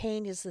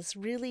maintained is this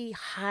really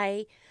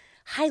high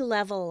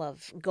level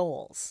of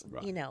goals.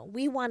 Right. You know,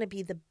 we want to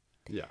be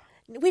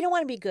we don't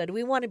want to be good.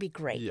 We want to be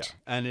great. Yeah,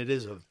 and it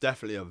is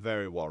definitely a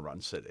very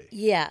well-run city.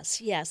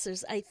 Yes.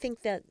 I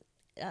think that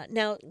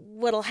now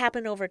what'll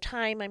happen over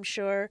time, I'm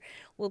sure,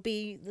 will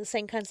be the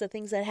same kinds of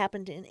things that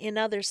happened in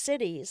other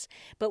cities.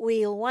 But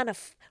we'll want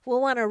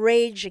to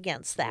rage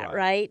against that,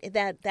 right?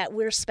 That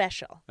we're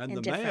special and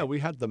the different. Mayor. We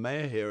had the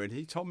mayor here, and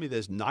he told me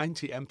there's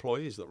 90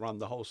 employees that run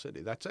the whole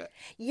city. That's it.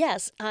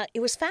 Yes, it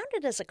was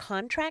founded as a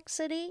contract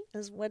city,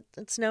 is what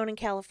it's known in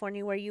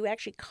California, where you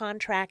actually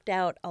contract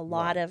out a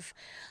lot of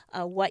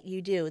what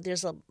you do.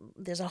 There's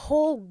a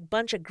whole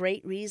bunch of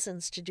great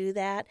reasons to do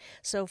that.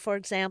 So, for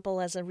example,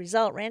 as a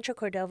result, Rancho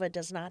Cordova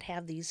does not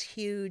have these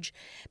huge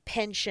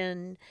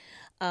pension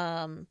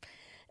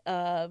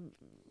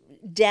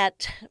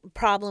debt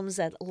problems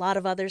that a lot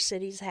of other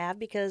cities have,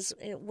 because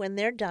when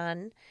they're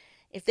done,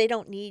 if they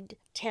don't need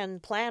 10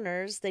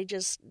 planners, they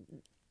just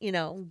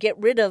get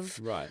rid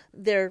of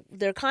their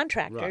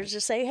contractors.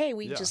 Just say, hey,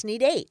 we just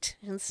need 8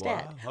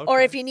 instead. Wow. Okay.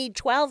 Or if you need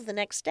 12 the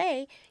next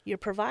day, your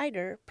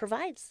provider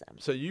provides them.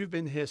 So you've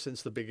been here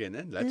since the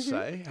beginning, let's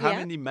say. How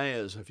many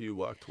mayors have you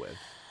worked with?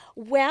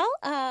 Well,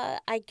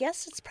 I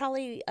guess it's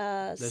probably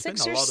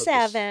 6 or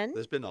 7.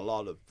 There's been a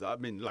lot of,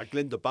 like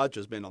Linda Budge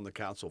has been on the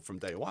council from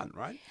day one,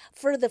 right?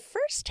 For the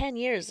first 10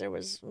 years, there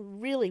was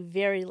really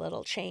very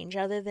little change,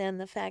 other than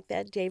the fact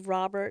that Dave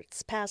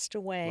Roberts passed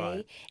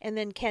away, and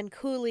then Ken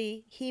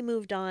Cooley, he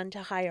moved on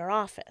to higher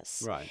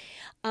office. Right.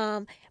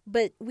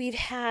 But we've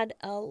had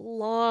a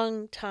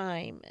long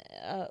time,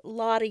 a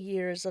lot of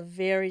years of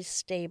very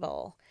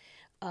stable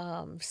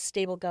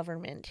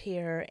government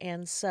here,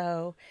 and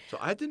so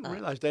I didn't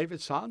realize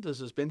David Sanders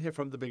has been here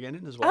from the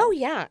beginning as well. Oh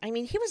yeah,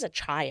 he was a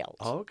child.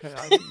 Oh, okay,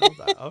 I didn't know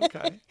that.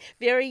 Okay.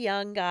 Very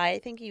young guy. I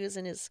think he was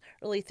in his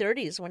early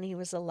 30s when he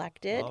was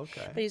elected.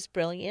 Okay. But he's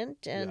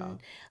brilliant and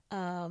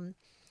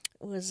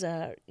was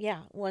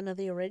one of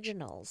the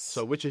originals.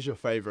 So which is your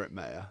favorite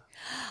mayor?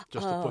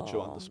 Just to put you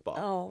on the spot.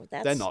 Oh,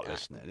 they're not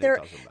listening. It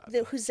doesn't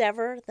matter. Who's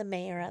ever the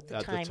mayor at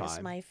the time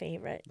is my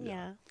favorite.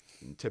 Yeah.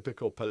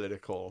 Typical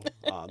political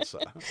answer.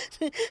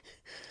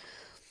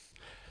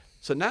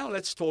 So now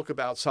let's talk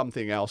about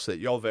something else that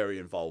you're very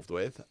involved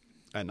with,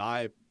 and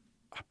I've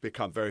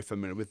become very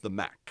familiar with, the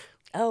MAC.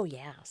 Oh,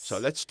 yes. So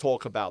let's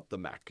talk about the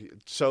MAC.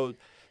 So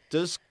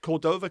does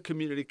Cordova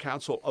Community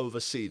Council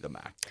oversee the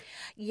MAC?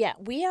 Yeah,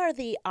 we are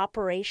the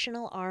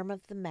operational arm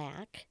of the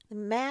MAC. The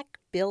MAC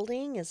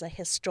building is a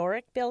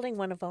historic building,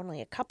 one of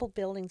only a couple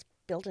buildings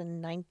built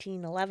in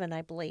 1911,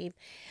 I believe,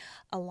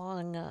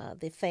 along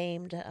the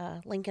famed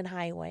Lincoln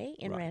Highway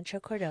in Rancho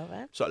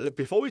Cordova. So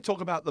before we talk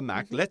about the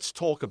MAC, let's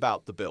talk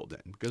about the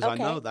building, because I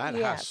know that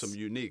has some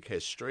unique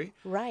history.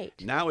 Right.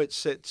 Now it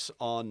sits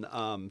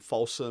on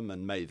Folsom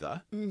and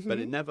Mather, but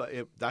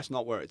that's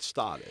not where it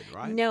started,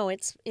 right? No,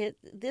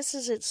 this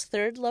is its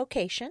third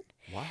location.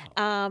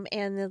 Wow.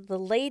 And the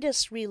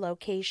latest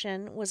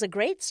relocation was a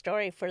great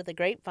story for the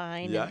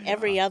Grapevine and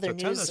every other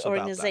news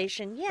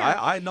organization. Yeah,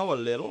 I know a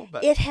little,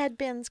 but it had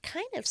been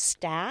kind of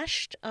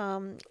stashed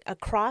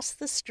across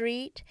the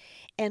street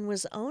and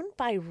was owned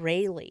by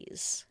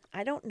Raley's.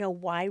 I don't know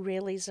why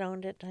Raley's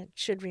owned it. I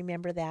should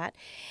remember that.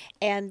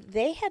 And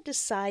they had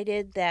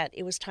decided that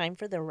it was time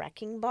for the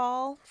wrecking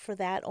ball for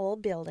that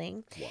old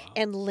building. Wow.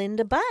 And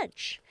Linda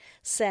Budge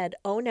said,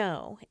 oh,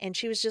 no. And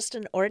she was just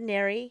an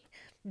ordinary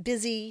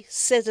busy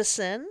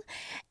citizen,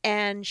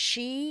 and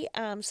she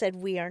said,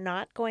 we are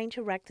not going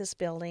to wreck this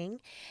building,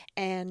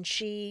 and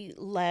she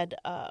led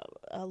a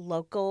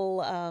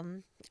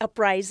local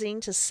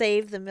uprising to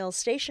save the Mill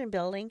Station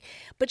building,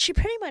 but she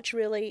pretty much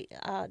really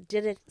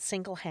did it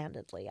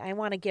single-handedly. I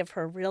want to give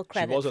her real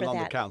credit for that. She wasn't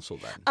on the council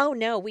then? Oh,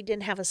 no, we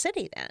didn't have a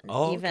city then.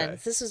 Even.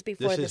 This was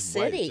before the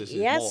city.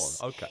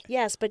 Yes. More. Okay.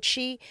 Yes, but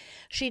she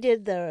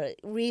did the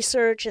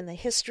research and the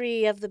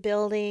history of the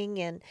building,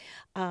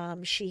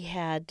 and she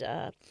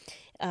had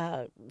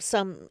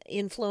some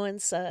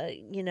influence,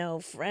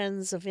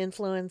 friends of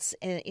influence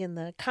in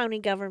the county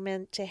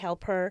government to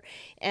help her,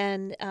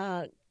 and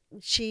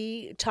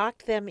she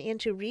talked them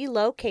into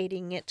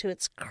relocating it to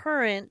its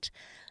current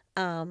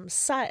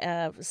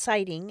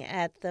siting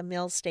at the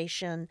Mill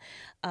Station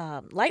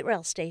light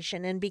rail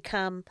station, and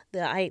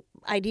the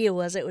idea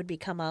was it would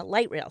become a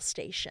light rail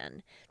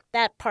station.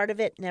 That part of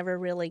it never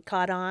really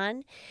caught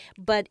on,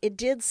 but it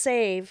did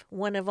save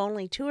one of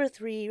only 2 or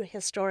 3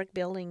 historic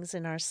buildings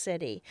in our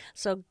city.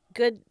 So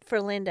good for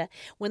Linda.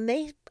 When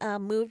they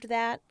moved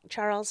that,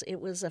 Charles,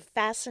 it was a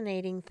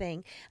fascinating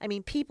thing. I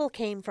mean, people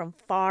came from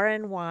far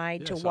and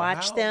wide to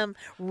watch them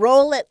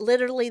roll it.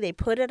 Literally, they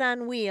put it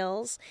on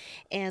wheels,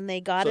 and they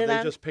got it on. So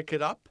they just pick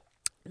it up?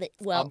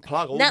 Well,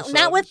 unplug all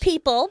not with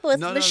people, with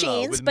no,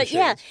 machines, with but machines.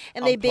 yeah,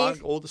 and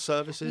unplug all the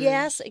services.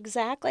 Yes,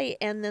 exactly,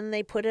 and then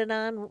they put it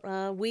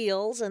on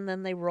wheels, and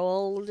then they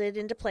rolled it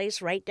into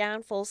place right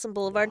down Folsom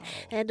Boulevard. Wow.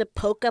 And had to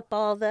poke up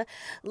all the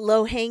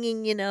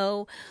low-hanging,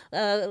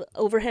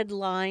 overhead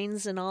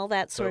lines and all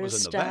that sort of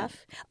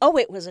stuff. Oh,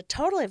 it was a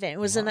total event. It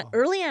was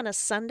early on a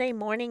Sunday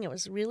morning. It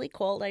was really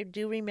cold. I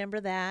do remember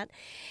that,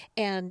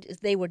 and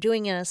they were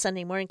doing it on a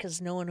Sunday morning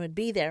because no one would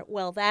be there.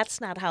 Well, that's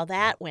not how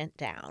that went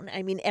down.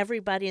 I mean,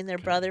 everybody and their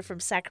brother from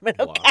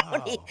Sacramento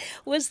County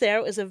was there.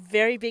 It was a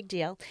very big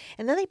deal.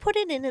 And then they put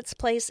it in its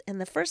place,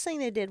 and the first thing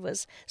they did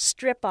was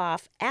strip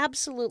off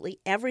absolutely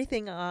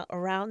everything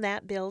around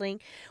that building,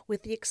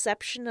 with the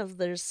exception of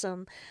there's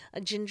some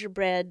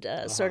gingerbread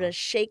sort of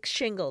shake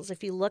shingles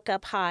if you look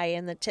up high,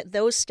 and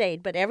those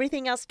stayed. But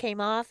everything else came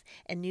off,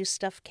 and new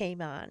stuff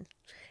came on.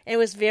 It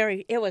was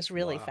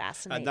really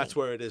fascinating. And that's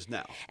where it is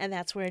now. And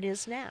that's where it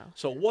is now.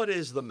 So what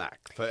is the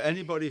MAC? For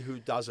anybody who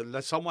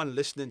doesn't, someone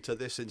listening to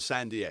this in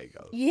San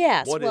Diego.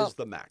 Yes. What is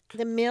the MAC?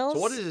 The Mills. So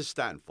what does it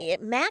stand for?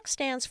 MAC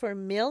stands for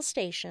Mill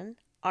Station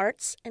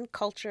Arts and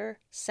Culture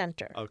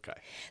Center. Okay.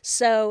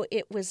 So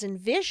it was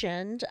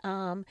envisioned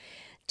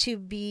to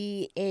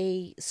be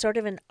a sort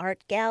of an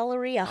art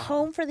gallery, a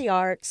home for the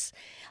arts,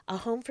 a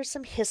home for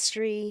some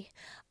history,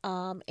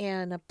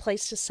 and a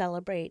place to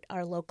celebrate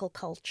our local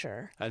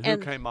culture. And who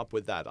came up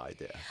with that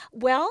idea?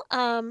 Well,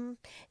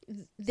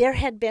 there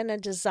had been a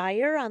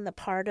desire on the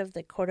part of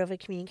the Cordova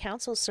Community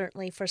Council,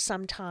 certainly for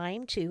some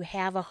time, to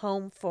have a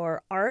home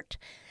for art,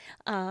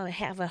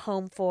 have a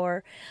home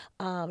for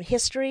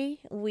history.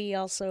 We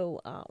also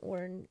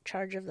were in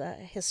charge of the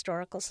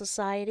Historical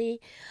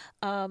Society.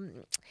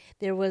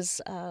 There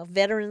was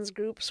veterans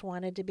groups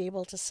wanted to be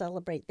able to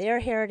celebrate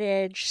their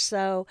heritage.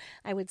 So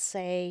I would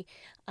say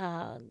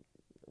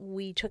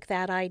we took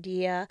that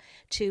idea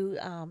to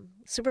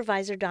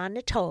Supervisor Don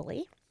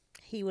Natoli.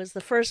 He was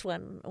the first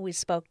one we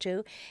spoke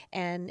to,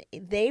 and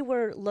they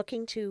were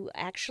looking to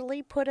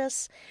actually put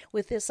us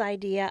with this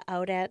idea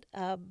out at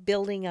a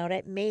building out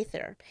at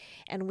Mather.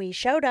 And we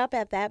showed up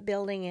at that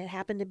building. It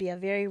happened to be a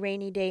very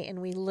rainy day, and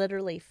we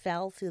literally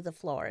fell through the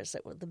floors.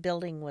 The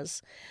building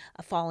was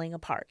falling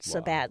apart so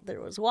bad.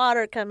 There was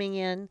water coming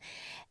in,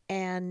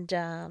 and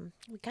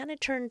we kind of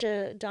turned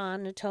to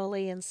Don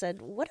Natoli and said,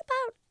 what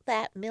about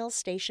that Mill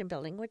Station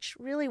building, which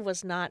really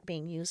was not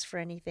being used for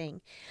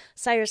anything?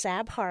 Cyrus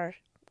Abhar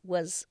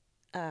was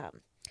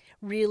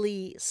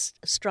really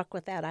struck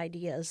with that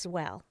idea as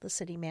well, the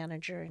city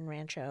manager in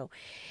Rancho.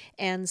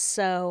 And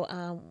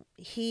so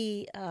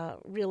he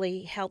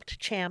really helped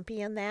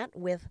champion that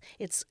with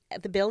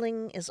the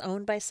building is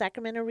owned by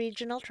Sacramento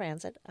Regional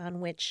Transit, on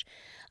which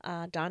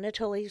Don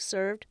Natoli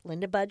served,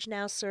 Linda Budge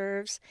now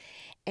serves,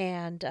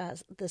 and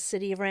the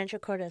city of Rancho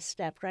Cordova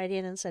stepped right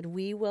in and said,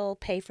 we will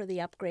pay for the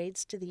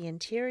upgrades to the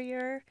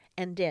interior,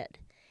 and did.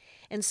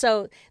 And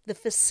so the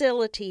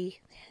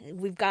facility,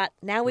 we've got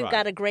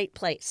a great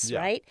place,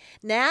 right?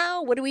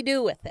 Now, what do we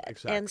do with it?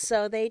 Exactly. And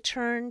so they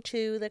turned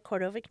to the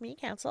Cordova Community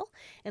Council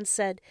and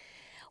said,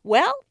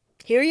 well,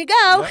 here you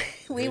go. Yep,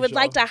 we would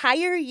like to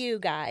hire you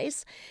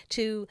guys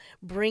to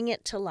bring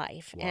it to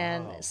life. Wow.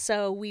 And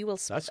so we will...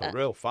 That's a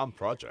real fun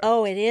project.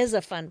 Oh, it is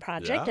a fun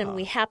project. Yeah. And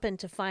we happened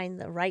to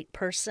find the right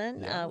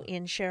person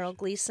in Cheryl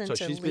Gleason to lead us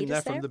there. So she's been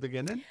there from the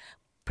beginning?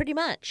 Pretty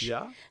much.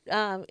 Yeah.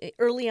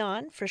 Early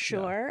on, for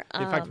sure.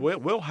 In fact,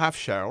 we'll have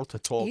Cheryl to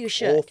talk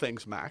all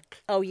things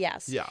MAC. Oh,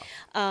 yes. Yeah.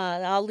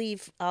 I'll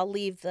leave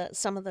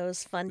some of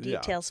those fun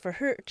details for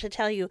her to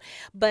tell you.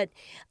 But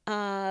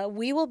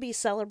we will be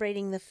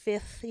celebrating the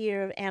 5th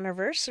year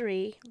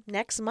anniversary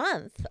next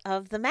month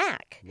of the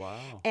MAC. Wow.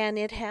 And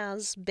it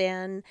has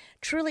been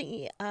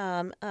truly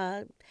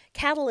a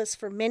catalyst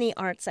for many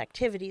arts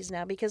activities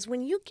now, because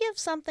when you give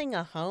something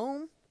a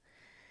home,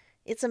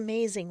 it's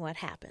amazing what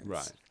happens.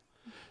 Right.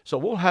 So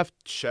we'll have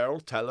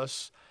Cheryl tell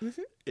us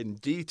in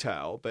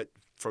detail, but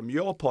from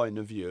your point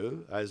of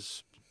view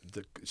as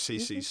the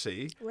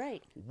CCC,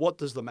 right, what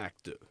does the MAC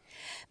do?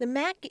 The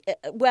MAC,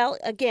 well,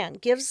 again,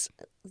 gives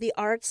the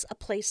arts a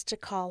place to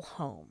call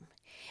home,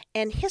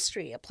 and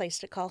history a place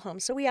to call home.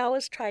 So we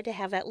always try to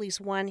have at least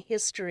one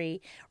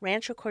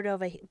Rancho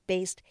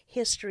Cordova-based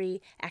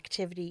history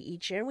activity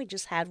each year. And we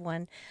just had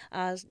one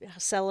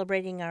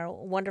celebrating our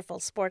wonderful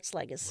sports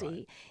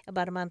legacy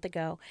about a month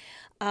ago.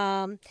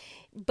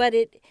 But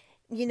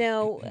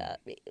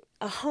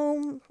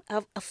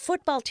a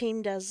football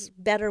team does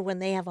better when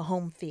they have a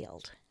home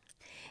field.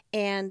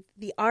 And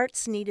the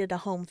arts needed a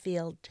home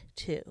field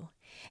too.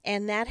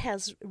 And that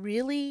has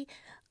really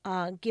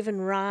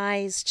given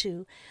rise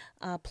to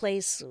a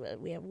place.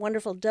 We have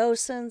wonderful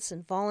docents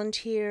and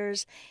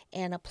volunteers,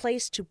 and a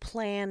place to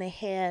plan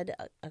ahead,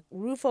 a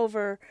roof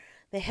over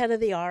the head of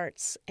the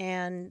arts,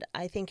 and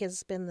I think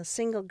has been the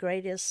single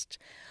greatest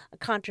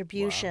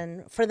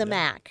contribution for the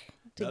MAC.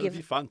 It'd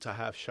be fun to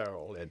have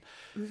Cheryl in.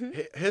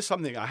 Here's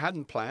something I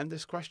hadn't planned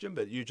this question,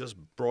 but you just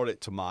brought it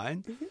to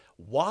mind.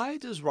 Why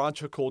does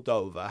Rancho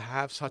Cordova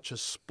have such a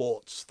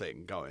sports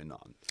thing going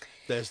on?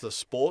 There's the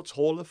Sports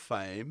Hall of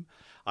Fame.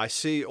 I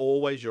see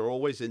you're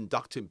always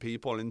inducting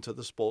people into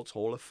the Sports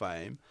Hall of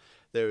Fame.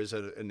 There is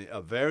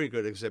a very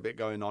good exhibit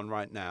going on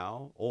right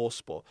now, all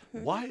sport.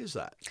 Why is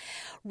that?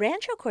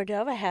 Rancho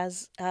Cordova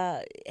has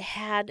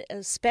had,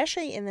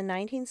 especially in the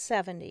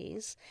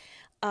 1970s,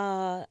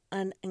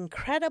 an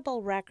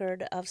incredible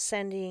record of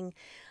sending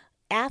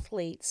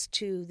athletes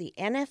to the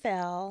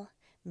NFL,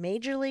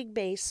 Major League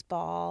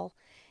Baseball,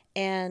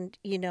 and,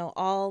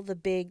 all the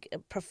big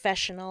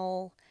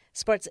professional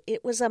sports.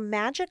 It was a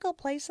magical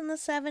place in the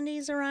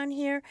 70s around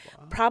here,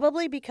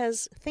 probably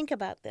because, think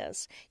about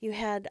this, you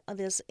had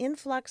this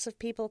influx of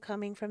people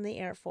coming from the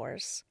Air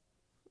Force,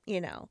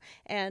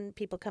 and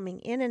people coming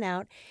in and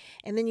out,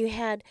 and then you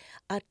had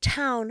a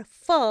town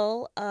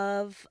full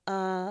of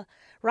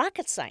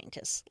rocket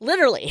scientists,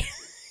 literally.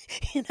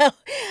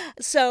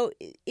 So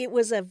it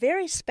was a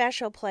very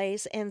special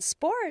place, and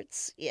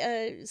sports,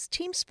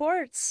 team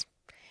sports,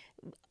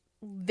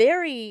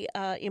 very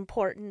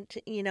important,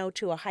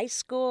 to a high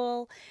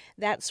school,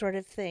 that sort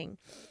of thing.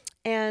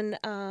 And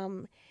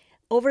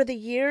over the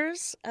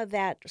years,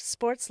 that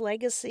sports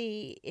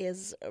legacy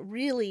is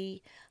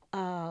really,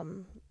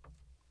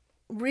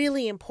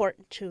 really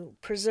important to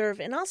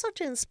preserve and also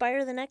to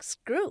inspire the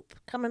next group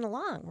coming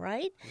along,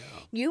 right? Yeah.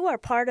 You are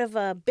part of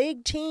a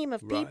big team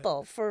of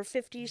people for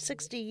 50,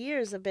 60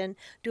 years, have been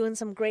doing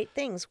some great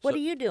things. What are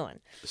you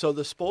doing? So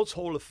the Sports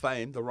Hall of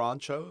Fame, the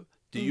Rancho,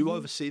 do you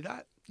oversee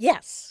that?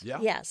 Yes. Yeah.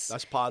 Yes.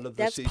 That's part of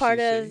the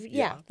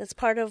CCC? That's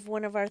part of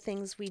one of our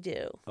things we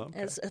do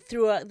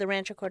through the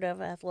Rancho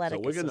Cordova Athletic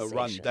Association. So we're going to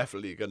run,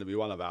 definitely going to be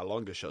one of our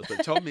longer shows.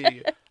 But tell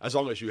me, as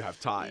long as you have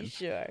time.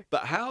 Sure.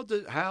 But how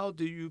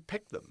do you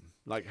pick them?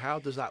 Like, how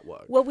does that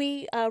work? Well,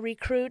 we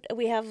recruit.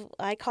 We have,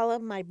 I call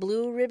them my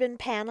blue ribbon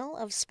panel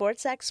of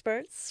sports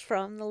experts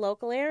from the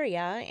local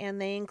area,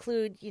 and they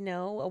include,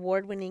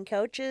 award-winning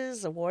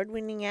coaches,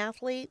 award-winning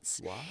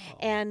athletes. Wow.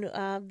 And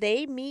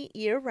they meet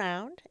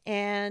year-round,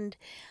 and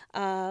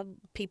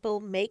people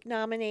make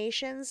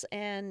nominations,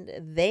 and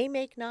they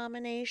make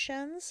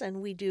nominations,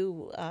 and we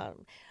do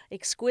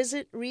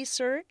exquisite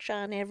research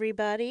on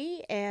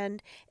everybody,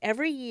 and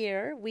every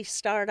year we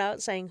start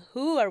out saying,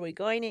 who are we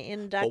going to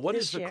induct this year? But what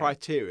is the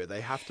criteria? They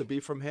have to be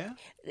from here?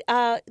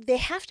 They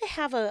have to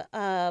have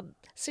a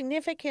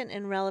significant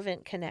and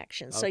relevant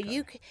connection. So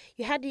you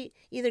had to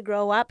either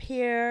grow up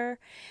here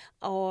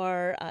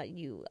or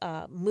you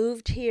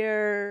moved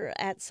here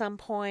at some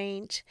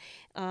point,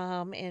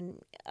 and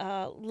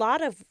a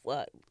lot of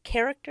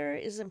character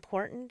is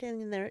important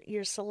in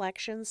your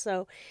selection.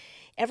 So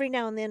every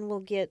now and then we'll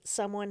get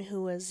someone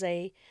who is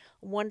a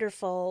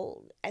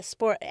wonderful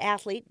sport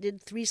athlete,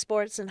 did 3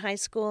 sports in high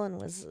school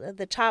and was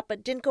the top,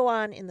 but didn't go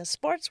on in the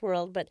sports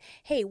world, but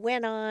hey,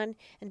 went on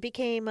and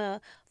became a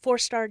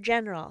 4-star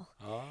general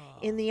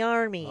in the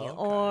Army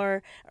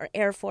or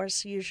Air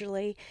Force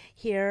usually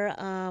here,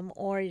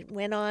 or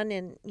went on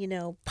and,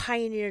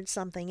 pioneered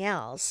something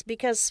else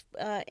because,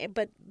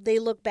 but they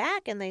look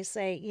back and they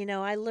say,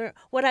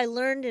 what I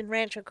learned in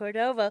Rancho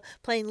Cordova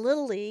playing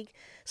Little League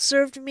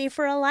served me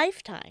for a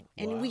lifetime.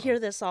 And we hear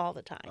this all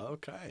the time.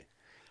 Okay.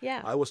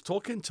 Yeah. I was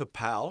talking to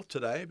Pal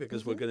today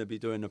because we're going to be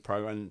doing a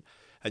program,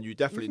 and you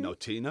definitely know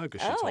Tina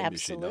because she told me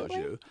she knows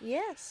you.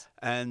 Yes.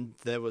 And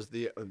there was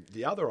the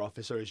other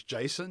officer is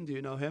Jason. Do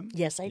you know him?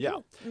 Yes, I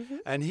do. Mm-hmm.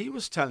 And he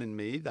was telling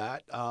me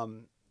that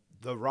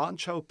the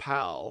Rancho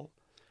Pal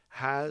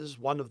has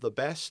one of the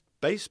best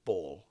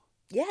baseball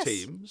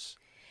teams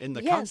in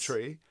the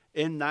country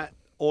in that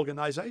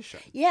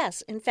organization.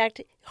 Yes. In fact,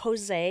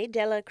 Jose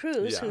de la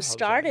Cruz, who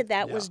started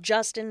that, was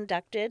just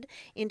inducted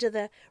into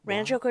the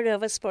Rancho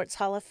Cordova Sports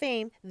Hall of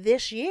Fame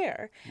this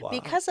year. Wow.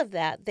 Because of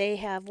that, they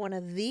have one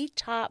of the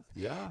top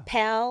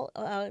PAL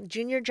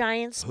Junior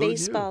Giants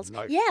baseballs.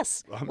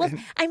 Yes.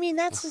 I mean,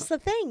 that's just the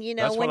thing.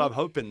 That's what I'm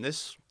hoping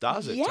this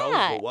does. It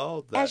tells the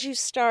world that as you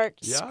start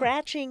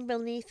scratching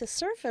beneath the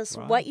surface,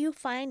 what you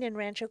find in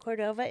Rancho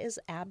Cordova is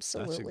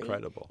absolutely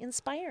incredible,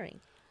 inspiring.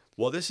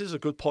 Well, this is a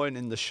good point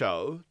in the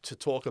show to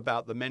talk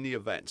about the many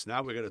events.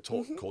 Now we're going to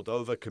talk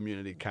Cordova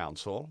Community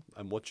Council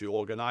and what you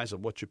organize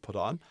and what you put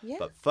on. Yeah.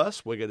 But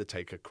first, we're going to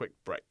take a quick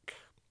break.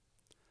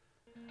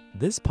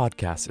 This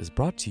podcast is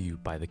brought to you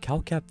by the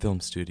CalCap Film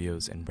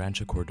Studios in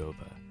Rancho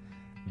Cordova.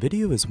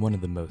 Video is one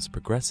of the most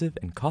progressive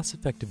and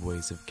cost-effective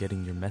ways of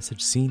getting your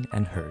message seen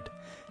and heard.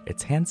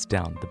 It's hands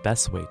down the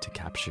best way to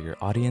capture your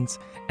audience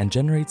and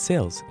generate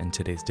sales in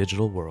today's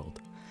digital world.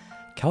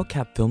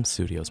 CalCap Film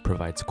Studios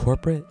provides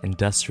corporate,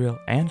 industrial,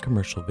 and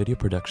commercial video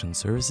production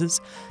services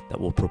that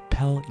will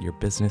propel your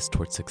business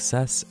towards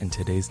success in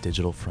today's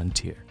digital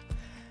frontier.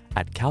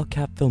 At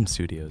CalCap Film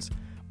Studios,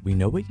 we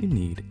know what you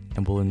need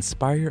and will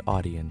inspire your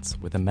audience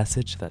with a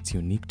message that's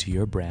unique to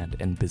your brand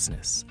and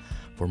business.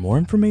 For more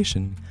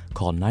information,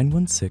 call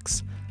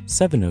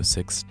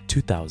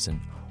 916-706-2000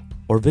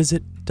 or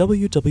visit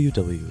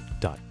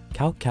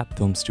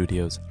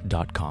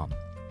www.calcapfilmstudios.com.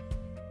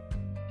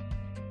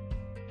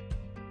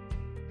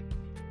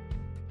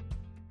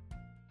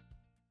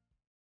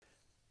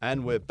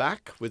 And we're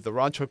back with the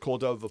Rancho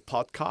Cordova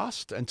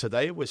podcast. And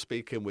today we're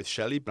speaking with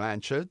Shelly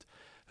Blanchard,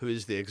 who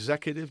is the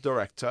Executive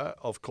Director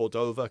of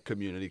Cordova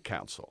Community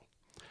Council.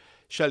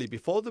 Shelly,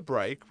 before the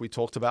break, we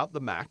talked about the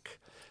MAC.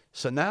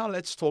 So now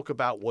let's talk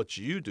about what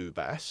you do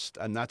best,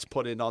 and that's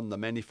putting on the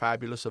many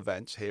fabulous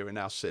events here in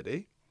our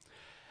city.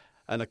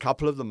 And a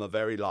couple of them are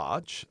very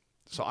large.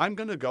 So I'm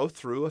going to go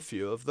through a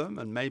few of them,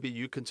 and maybe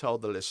you can tell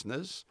the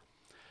listeners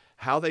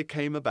how they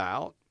came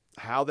about,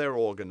 how they're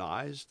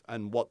organized,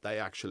 and what they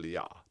actually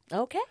are.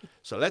 Okay.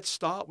 So let's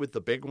start with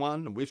the big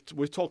one.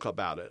 We've talked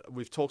about it.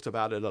 We've talked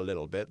about it a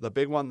little bit. The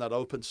big one that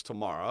opens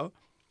tomorrow,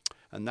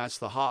 and that's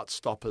the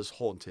Heartstoppers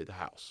Haunted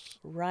House.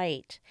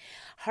 Right.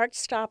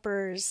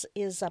 Heartstoppers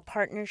is a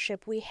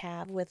partnership we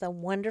have with a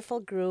wonderful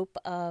group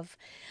of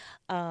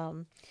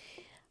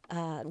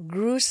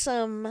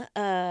gruesome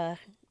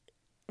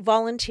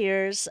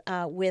volunteers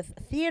with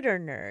Theater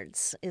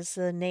Nerds is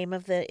the name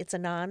of it's a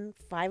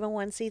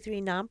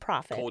 501c3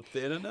 nonprofit. Called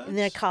Theater Nerds? And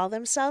they call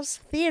themselves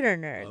Theater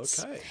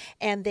Nerds. Okay.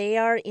 And they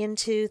are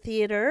into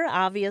theater,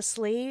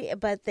 obviously,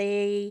 but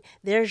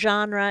their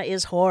genre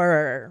is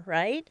horror,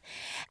 right?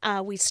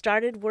 We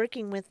started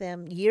working with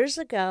them years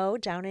ago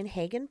down in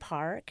Hagen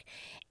Park,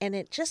 and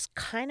it just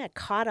kind of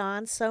caught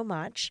on so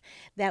much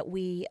that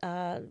we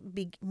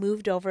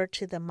moved over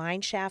to the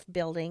Mineshaft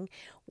building,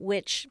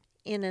 which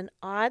in an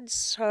odd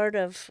sort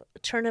of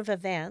turn of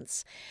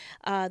events,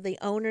 the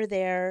owner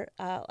there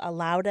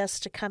allowed us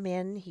to come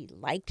in. He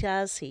liked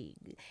us.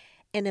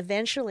 And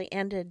eventually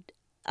ended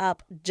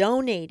up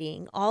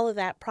donating all of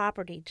that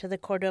property to the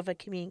Cordova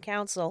Community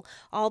Council,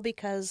 all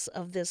because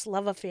of this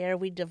love affair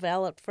we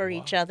developed for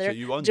each other. So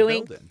you own the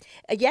building?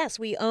 Yes,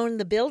 we own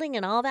the building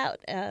and all that,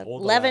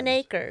 11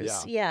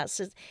 acres. Yeah.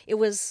 Yes, it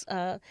was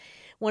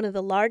one of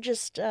the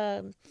largest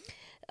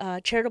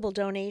charitable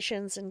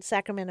donations in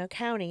Sacramento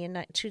County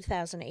in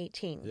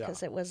 2018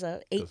 because it was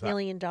a $8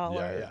 million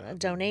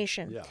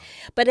donation. Yeah.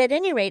 But at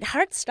any rate,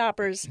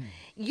 Heartstoppers,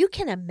 you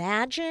can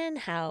imagine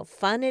how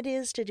fun it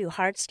is to do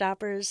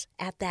Heartstoppers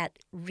at that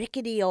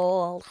rickety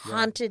old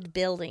haunted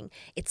building.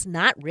 It's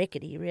not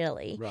rickety,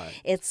 really. Right.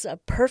 It's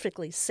a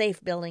perfectly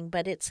safe building,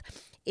 but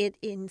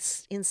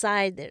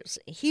inside there's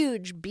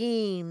huge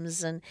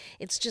beams, and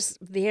it's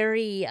just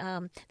very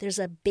there's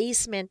a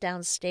basement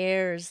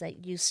downstairs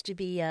that used to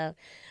be a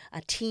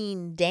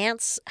teen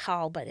dance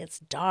hall, but it's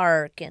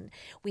dark, and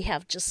we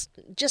have just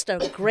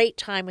a great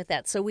time with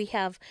that. So we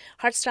have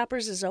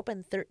Heartstoppers is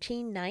open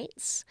 13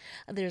 nights.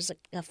 There's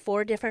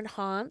 4 different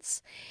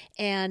haunts,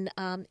 and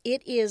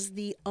it is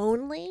the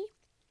only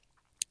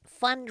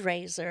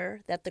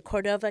fundraiser that the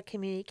Cordova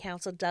Community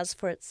Council does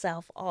for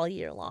itself all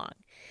year long.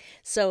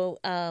 So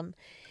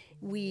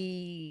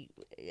we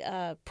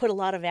put a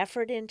lot of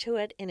effort into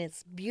it, and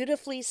it's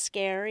beautifully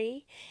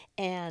scary,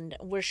 and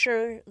we're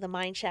sure the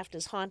Mineshaft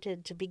is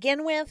haunted to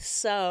begin with,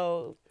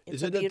 so it's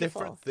Is it a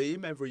different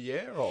theme every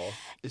year, or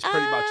it's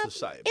pretty much the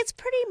same? It's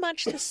pretty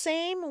much the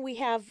same. We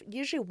have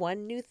usually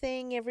one new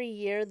thing every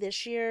year.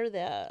 This year,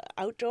 the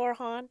outdoor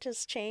haunt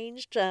has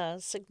changed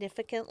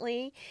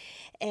significantly,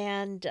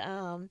 and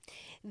our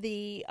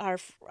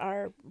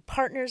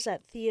partners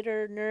at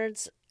Theater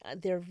Nerds,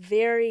 they're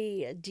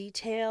very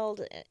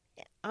detailed,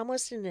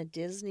 almost in a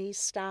Disney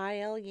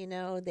style.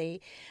 They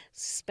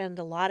spend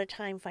a lot of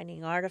time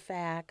finding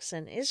artifacts,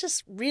 and it's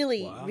just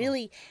really,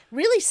 really,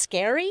 really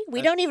scary.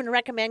 We don't even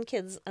recommend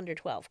kids under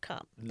 12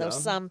 come, though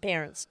some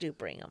parents do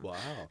bring them.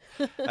 Wow.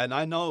 And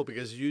I know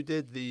because you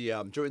did the,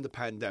 during the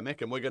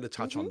pandemic, and we're going to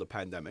touch on the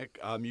pandemic,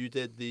 you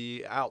did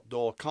the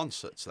outdoor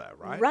concerts there,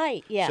 right?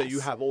 Right, yes. So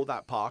you have all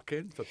that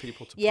parking for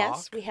people to park?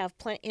 Yes, we have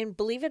plenty. And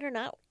believe it or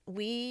not,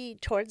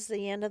 towards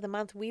the end of the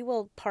month, we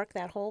will park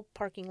that whole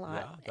parking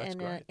lot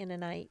in a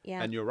night.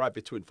 Yeah. And you're right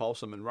between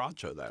Folsom and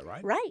Rancho there,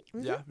 right? Right.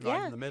 Mm-hmm. Yeah,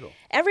 right in the middle.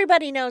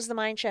 Everybody knows the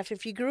Mineshaft.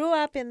 If you grew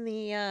up in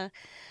the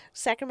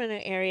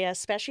Sacramento area,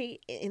 especially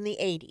in the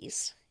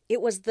 80s,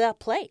 it was the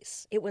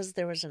place.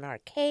 There was an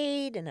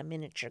arcade and a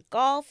miniature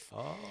golf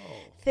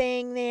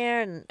thing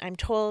there, and I'm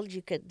told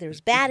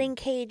there's batting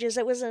cages.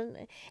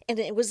 And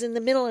it was in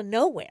the middle of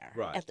nowhere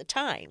at the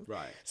time.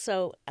 Right.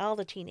 So all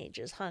the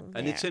teenagers hung there.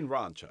 And it's in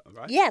Rancho,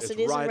 right? Yes, it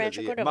is in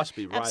Rancho Cordova. It must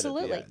be right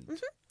Absolutely. at the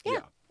end. Mm-hmm.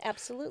 Yeah,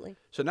 absolutely.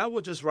 So now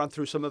we'll just run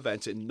through some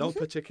events in no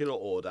particular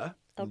order.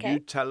 Okay. You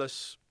tell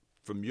us,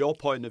 from your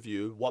point of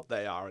view, what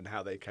they are and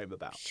how they came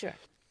about. Sure.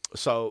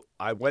 So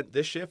I went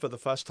this year for the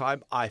first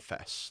time,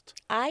 iFest,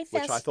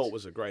 which I thought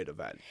was a great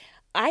event.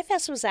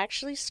 iFest was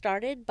actually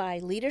started by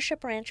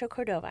Leadership Rancho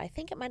Cordova. I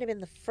think it might have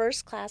been the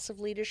first class of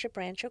Leadership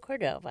Rancho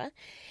Cordova.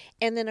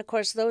 And then, of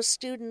course, those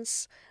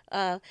students,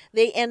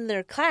 they end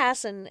their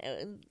class,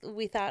 and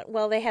we thought,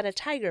 well, they had a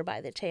tiger by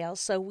the tail.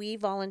 So we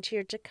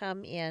volunteered to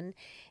come in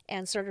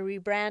and sort of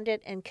rebrand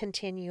it and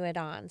continue it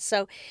on.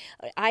 So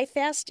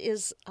iFest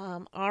is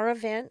our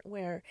event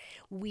where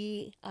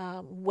we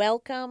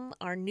welcome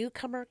our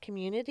newcomer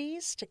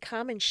communities to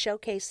come and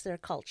showcase their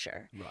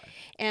culture. Right.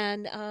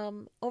 And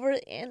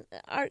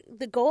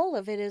the goal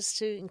of it is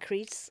to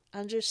increase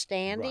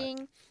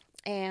understanding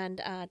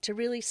and to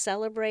really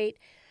celebrate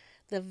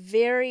the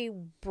very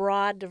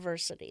broad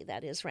diversity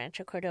that is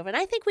Rancho Cordova. And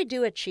I think we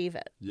do achieve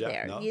it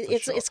there. No,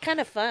 It's kind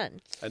of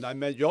fun. And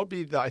you'll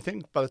be, I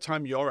think by the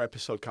time your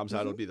episode comes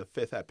out, it'll be the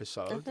 5th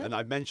episode. And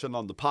I mentioned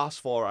on the past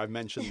 4, I've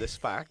mentioned this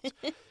fact.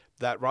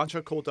 That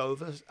Rancho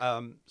Cordova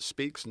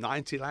speaks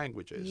 90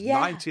 languages.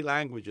 Yeah. 90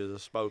 languages are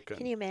spoken.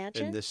 Can you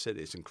imagine? In this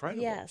city. It's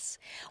incredible. Yes.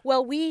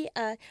 Well, we,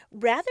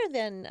 rather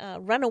than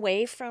run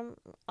away from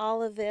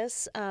all of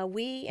this,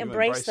 we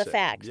embrace the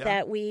fact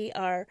that we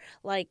are,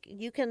 like,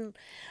 you can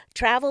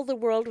travel the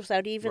world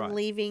without even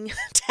leaving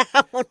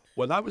town.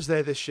 When I was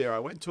there this year, I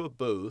went to a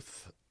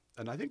booth,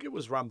 and I think it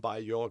was run by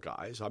your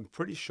guys, I'm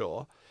pretty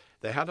sure.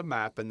 They had a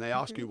map, and they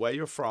ask you where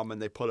you're from,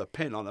 and they put a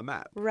pin on a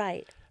map.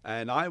 Right.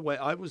 And I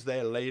was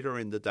there later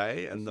in the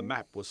day, and the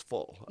map was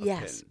full of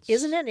pins.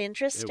 Isn't it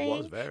interesting? It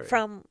was very.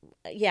 From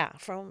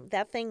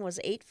that thing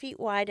was 8 feet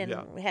wide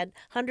and had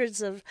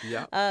hundreds of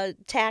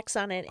tacks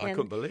on it. I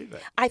couldn't believe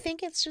it. I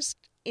think it's just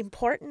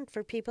important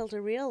for people to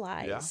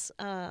realize.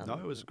 Yeah. No,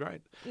 it was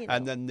great.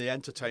 And then the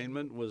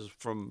entertainment was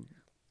from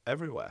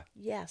everywhere.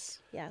 Yes.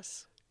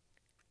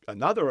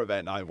 Another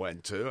event I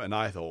went to, and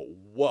I thought,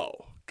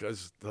 whoa.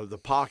 Because the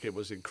park, it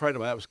was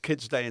incredible. That was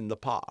Kids' Day in the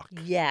park.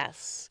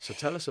 Yes. So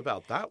tell us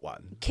about that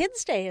one.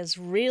 Kids' Day is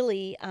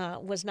really,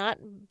 was not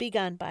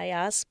begun by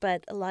us,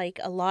 but like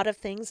a lot of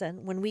things,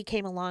 and when we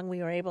came along,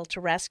 we were able to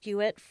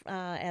rescue it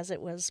as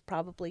it was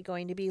probably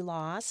going to be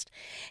lost.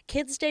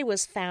 Kids' Day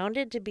was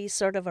founded to be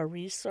sort of a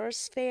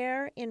resource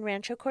fair in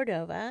Rancho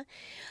Cordova.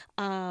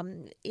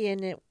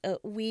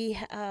 We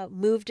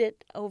moved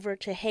it over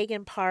to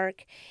Hagen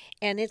Park,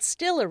 and it's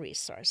still a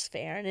resource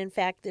fair. And in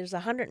fact, there's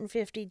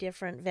 150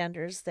 different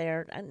vendors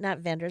there,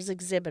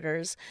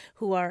 exhibitors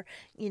who are,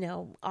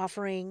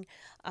 offering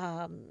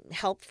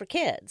help for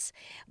kids.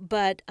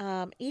 But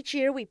each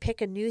year we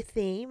pick a new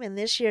theme, and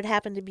this year it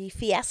happened to be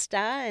Fiesta,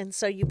 and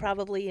so you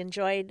probably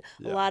enjoyed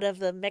a lot of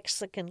the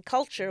Mexican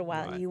culture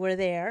while you were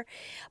there.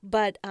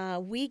 But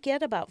we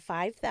get about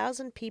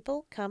 5,000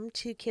 people come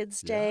to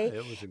Kids'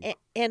 Day,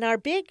 and our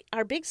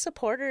big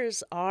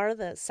supporters are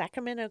the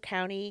Sacramento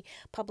County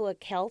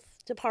Public Health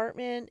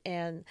Department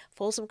and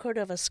Folsom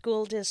Cordova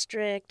School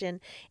District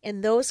and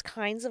those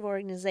kinds of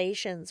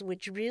organizations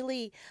which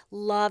really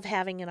love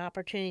having an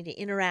opportunity to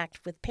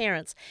interact with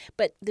parents.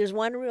 But there's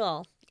one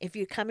rule. If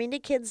you're coming to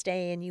Kids'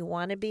 Day and you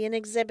want to be an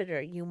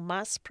exhibitor, you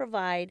must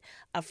provide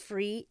a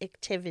free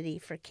activity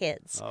for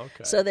kids.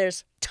 Okay. So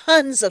there's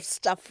tons of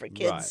stuff for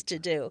kids to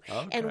do.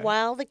 Okay. And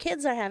while the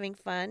kids are having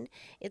fun,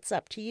 it's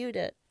up to you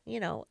to,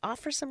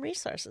 offer some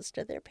resources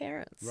to their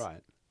parents.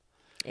 Right.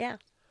 Yeah.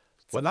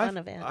 It's a fun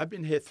event. I've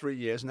been here 3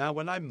 years now.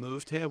 When I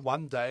moved here,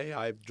 one day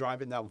I'm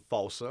driving down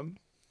Folsom,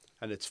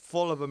 and it's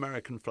full of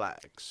American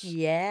flags.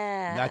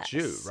 Yeah. That's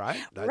you, right?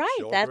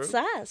 That's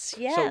us,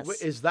 yes. So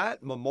is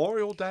that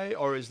Memorial Day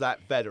or is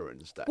that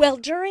Veterans Day? Well,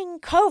 during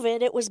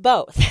COVID, it was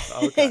both.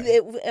 Okay.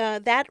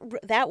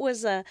 That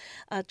was a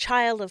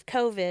child of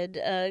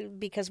COVID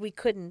because we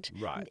couldn't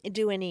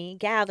do any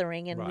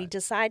gathering, and we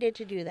decided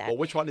to do that. Well,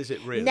 which one is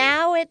it really?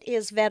 Now it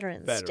is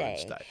Veterans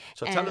Day.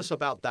 So tell us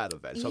about that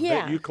event. So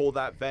you call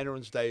that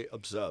Veterans Day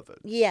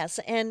Observance. Yes,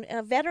 and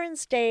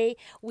Veterans Day,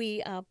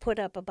 we put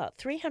up about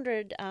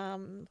 300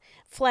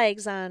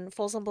 flags on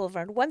Folsom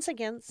Boulevard. Once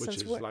again, which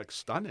is like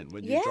stunning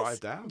when you drive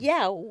down.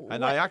 Yeah.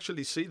 And I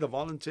actually see the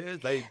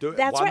volunteers. They do it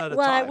at a time.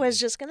 Well, I was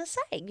just going to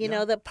say,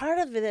 the part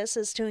of this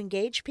is to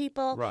engage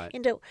people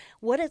into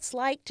what it's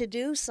like to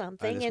do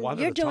something. And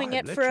you're doing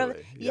it for,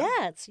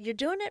 you're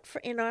doing it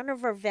in honor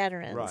of our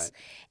veterans. Right.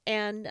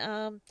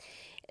 And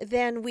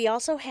then we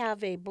also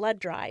have a blood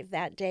drive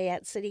that day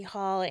at City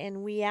Hall,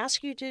 and we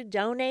ask you to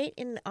donate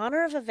in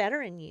honor of a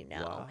veteran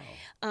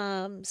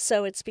Wow.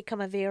 So it's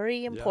become a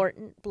very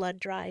important blood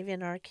drive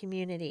in our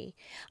community.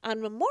 On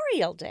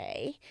Memorial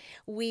Day,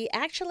 we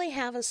actually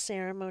have a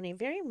ceremony, a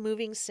very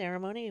moving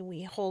ceremony, and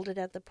we hold it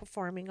at the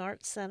Performing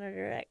Arts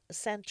Center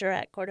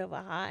at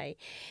Cordova High,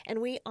 and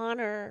we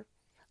honor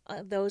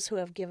those who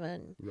have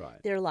given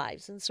their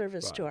lives in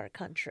service to our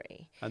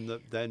country. And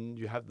then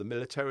you have the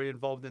military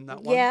involved in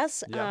that one?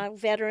 Yes,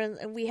 veterans.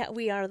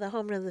 We are the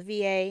home of the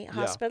VA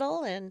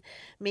hospital and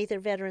Mather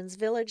Veterans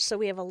Village, so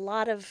we have a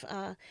lot of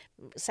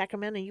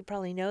Sacramento. You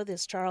probably know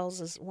this,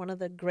 Charles, is one of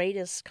the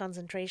greatest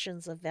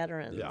concentrations of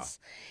veterans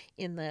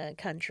in the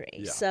country.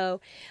 Yeah.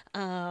 So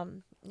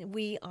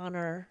we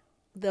honor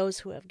those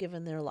who have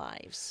given their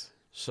lives.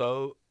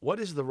 So what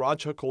is the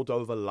Rancho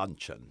Cordova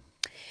Luncheon?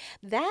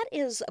 That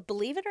is,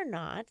 believe it or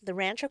not, the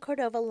Rancho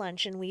Cordova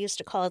Luncheon. We used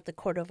to call it the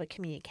Cordova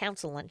Community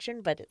Council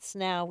Luncheon, but it's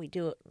now we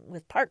do it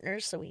with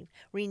partners, so we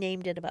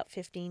renamed it about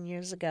 15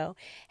 years ago,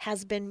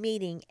 has been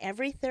meeting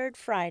every third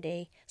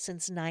Friday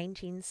since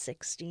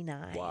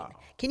 1969. Wow.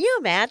 Can you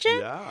imagine?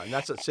 Yeah, and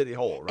that's at City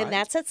Hall, right? And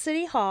that's at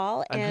City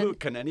Hall. And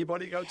can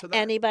anybody go to that?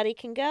 Anybody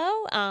can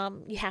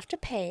go. You have to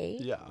pay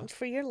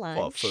for your lunch.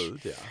 Well,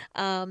 food,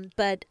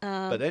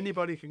 But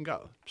anybody can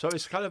go. So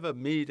it's kind of a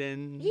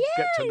meet-in,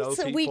 get to know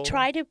people. We try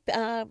try to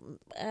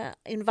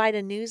invite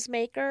a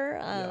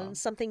newsmaker,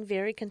 something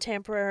very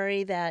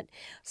contemporary that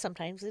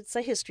sometimes it's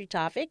a history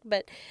topic,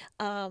 but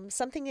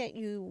something that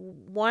you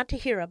want to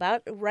hear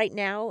about. Right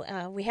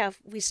now,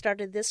 we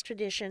started this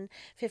tradition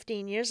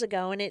 15 years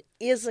ago, and it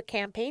is a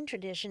campaign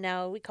tradition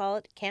now. We call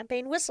it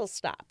Campaign Whistle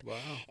Stop. Wow.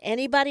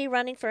 Anybody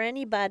running for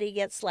anybody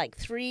gets like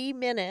 3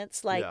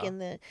 minutes, in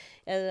the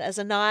as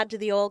a nod to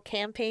the old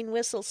campaign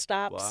whistle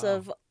stops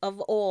of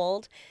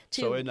old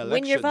to so in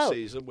win your vote.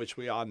 season, which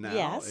we are now,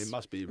 Yes. it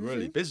must be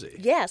really busy.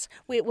 Yes,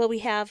 we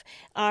have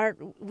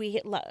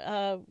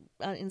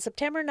in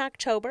September and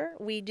October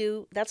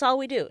that's all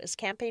we do is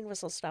campaign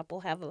whistle stop.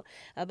 We'll have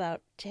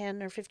about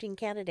 10 or 15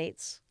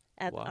 candidates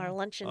at our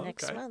luncheon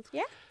next month.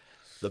 Yeah.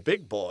 The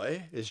big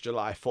boy is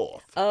July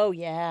 4th. Oh,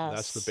 yes.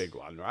 That's the big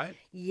one, right?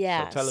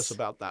 Yes. So tell us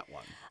about that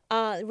one.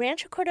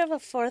 Rancho Cordova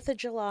 4th of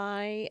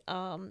July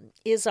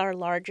is our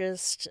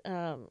largest.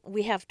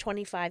 We have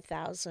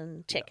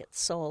 25,000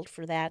 tickets sold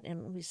for that,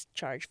 and we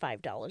charge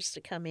 $5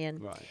 to come in.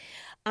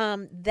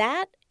 Right.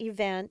 That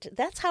event,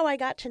 that's how I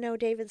got to know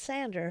David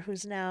Sander,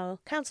 who's now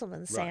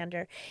Councilman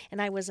Sander.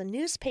 And I was a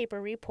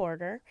newspaper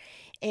reporter,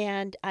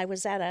 and I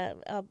was at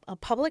a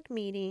public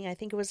meeting, I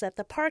think it was at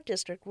the Park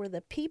District, where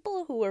the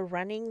people who were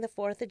running the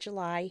 4th of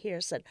July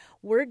here said,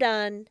 we're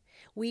done.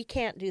 We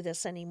can't do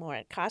this anymore.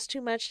 It costs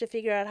too much to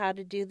figure out how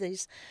to do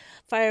these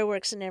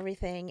fireworks and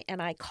everything.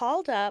 And I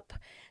called up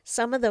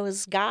some of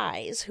those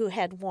guys who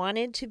had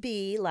wanted to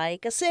be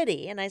like a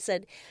city. And I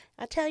said,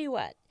 I'll tell you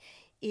what,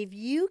 if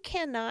you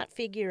cannot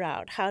figure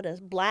out how to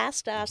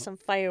blast off some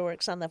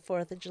fireworks on the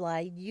 4th of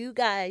July, you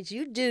guys,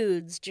 you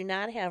dudes, do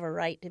not have a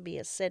right to be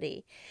a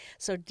city.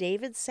 So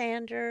David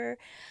Sander,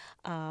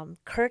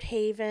 Kurt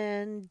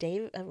Haven,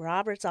 Dave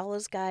Roberts, all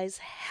those guys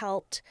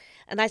helped.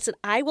 And I said,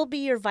 I will be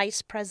your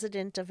vice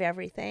president of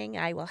everything.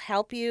 I will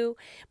help you,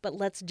 but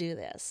let's do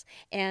this.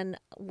 And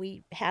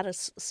we had a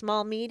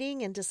small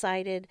meeting and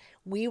decided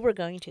we were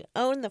going to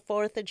own the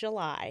 4th of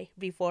July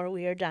before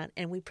we are done.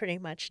 And we pretty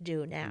much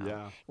do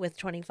now with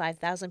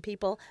 25,000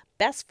 people.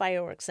 Best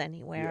fireworks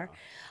anywhere.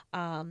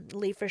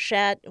 Lee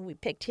Frechette, we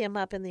picked him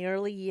up in the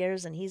early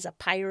years, and he's a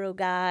pyro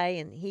guy,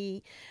 and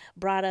he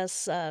brought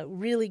us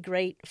really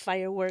great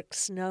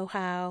fireworks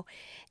know-how,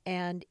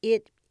 and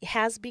it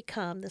has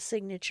become the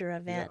signature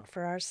event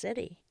for our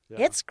city.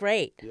 Yeah. It's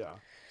great. Yeah.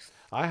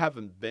 I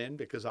haven't been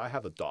because I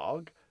have a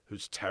dog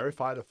who's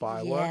terrified of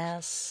fireworks.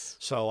 Yes.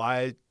 So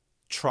I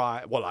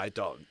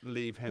don't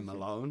leave him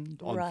alone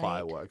on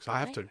fireworks. I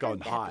have to go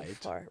and hide.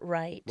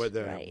 Right.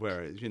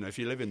 Where if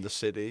you live in the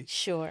city.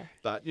 Sure.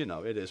 But,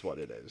 it is what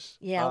it is.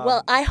 Yeah.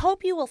 Well, I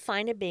hope you will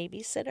find a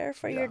babysitter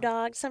for your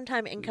dog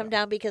sometime and come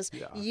down because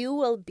you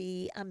will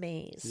be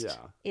amazed. Yeah.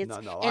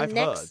 I've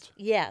heard.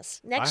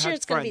 Yes. Next year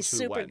it's going to be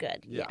super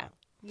good. Yeah.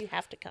 You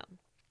have to come.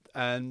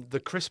 And the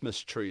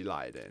Christmas tree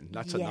lighting,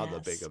 that's another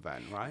big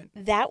event, right?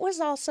 That was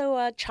also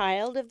a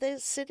child of the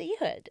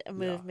cityhood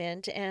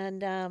movement.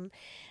 And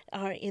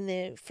in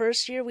the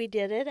first year we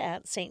did it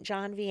at St.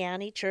 John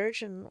Vianney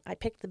Church, and I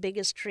picked the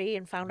biggest tree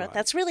and found out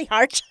that's really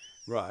hard.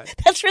 Right.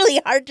 That's really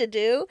hard to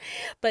do.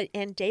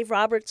 And Dave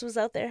Roberts was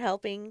out there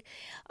helping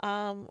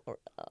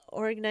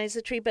organize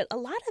the tree. But a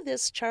lot of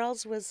this,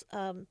 Charles, was...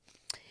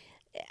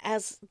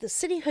 as the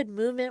cityhood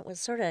movement was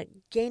sort of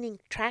gaining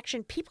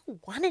traction, people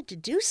wanted to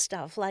do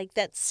stuff like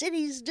that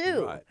cities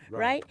do,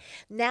 right?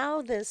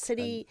 Now the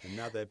city... And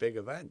now they're big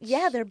events.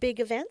 Yeah, they're big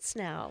events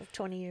now,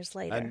 20 years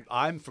later. And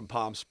I'm from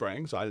Palm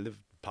Springs. I lived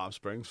in Palm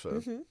Springs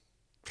for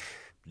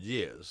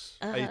years,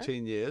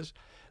 18 years.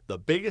 The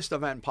biggest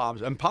event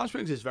in Palm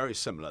Springs is very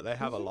similar. They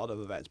have a lot of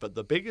events. But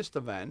the biggest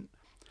event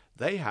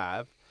they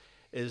have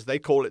is they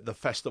call it the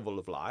Festival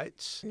of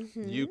Lights.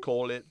 You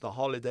call it the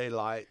Holiday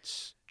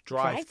Lights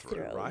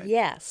drive-through, right?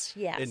 Yes.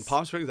 In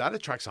Palm Springs, that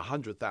attracts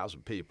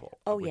 100,000 people,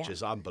 which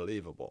is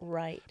unbelievable.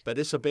 Right. But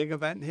it's a big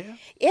event here?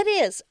 It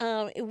is.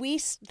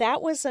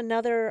 That was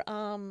another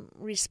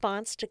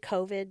response to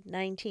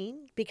COVID-19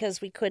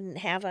 because we couldn't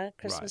have a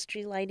Christmas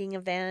tree lighting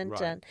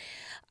event,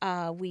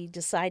 and we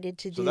decided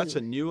to do... So that's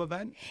a new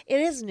event?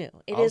 It is new.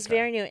 It is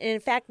very new. And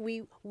in fact,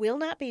 we will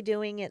not be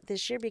doing it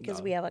this year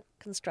because we have a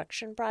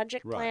construction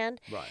project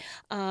planned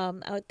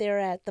out there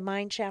at the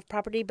mine shaft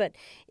property, but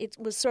it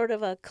was sort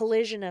of a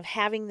collision of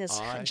having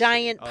this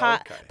giant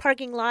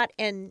parking lot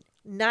and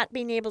not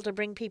being able to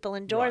bring people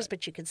indoors,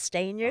 but you could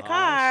stay in your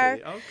car.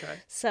 Okay.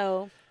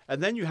 So...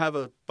 And then you have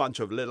a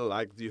bunch of little,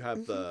 you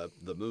have the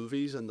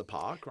movies in the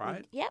park,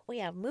 right? Yeah, we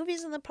have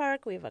movies in the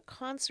park. We have a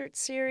concert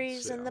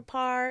series in the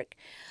park.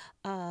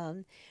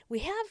 We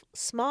have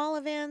small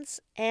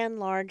events and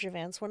large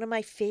events. One of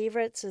my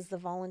favorites is the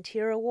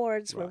Volunteer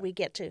Awards, where we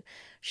get to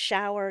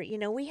shower.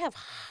 We have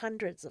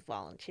hundreds of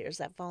volunteers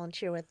that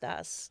volunteer with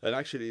us. And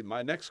actually,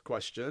 my next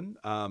question,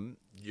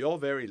 you're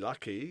very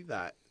lucky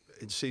that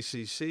in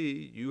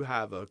CCC you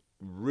have a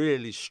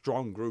really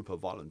strong group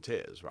of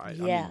volunteers, right?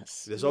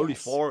 Yes. There's only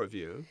 4 of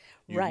you.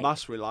 You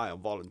must rely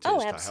on volunteers to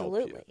help you. Oh,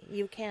 absolutely.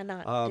 You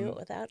cannot do it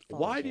without volunteers.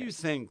 Why do you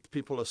think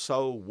people are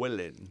so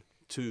willing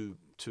to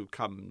to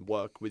come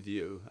work with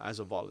you as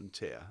a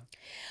volunteer?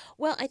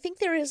 Well, I think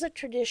there is a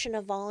tradition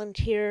of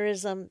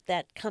volunteerism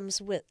that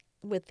comes with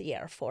the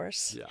Air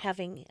Force,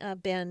 having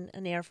been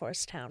an Air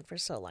Force town for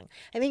so long.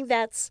 I think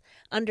that's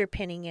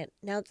underpinning it.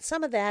 Now,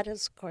 some of that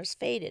has, of course,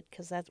 faded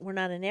because we're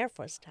not an Air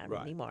Force town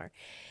anymore.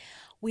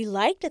 We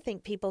like to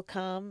think people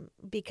come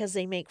because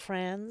they make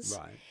friends.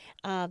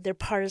 Right. They're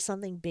part of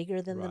something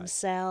bigger than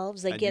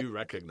themselves. You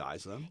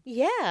recognize them.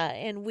 Yeah,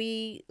 and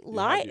we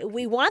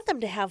want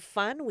them to have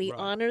fun. We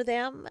honor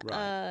them.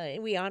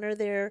 We honor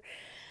their,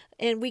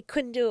 and we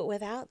couldn't do it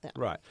without them.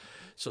 Right.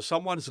 So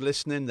someone's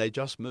listening, they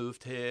just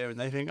moved here, and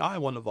they think, I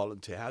want to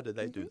volunteer. How do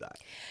they do that?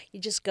 You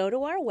just go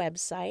to our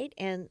website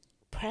and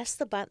press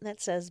the button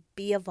that says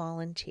Be a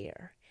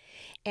Volunteer.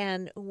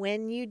 And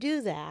when you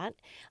do that,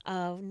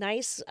 a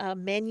nice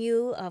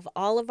menu of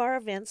all of our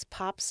events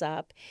pops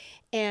up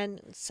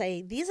and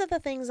say, these are the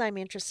things I'm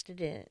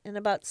interested in. And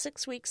about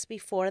 6 weeks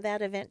before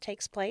that event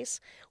takes place,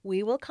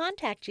 we will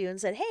contact you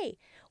and say, hey,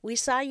 we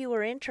saw you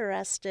were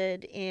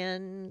interested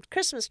in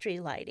Christmas tree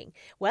lighting.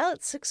 Well,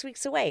 it's 6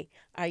 weeks away.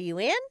 Are you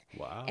in?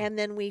 Wow. And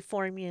then we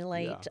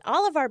formulate.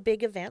 All of our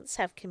big events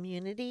have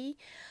community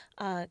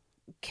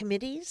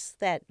committees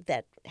that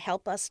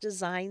help us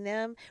design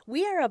them.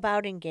 We are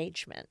about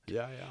engagement.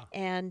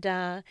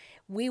 And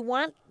we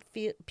want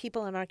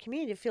people in our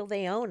community to feel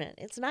they own it.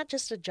 It's not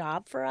just a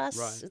job for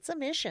us. It's a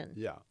mission.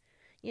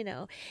 You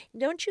know,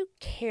 don't you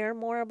care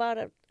more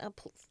about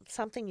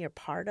something you're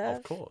part of?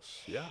 Of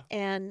course,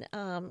 And,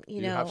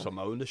 you know, have some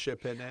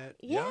ownership in it.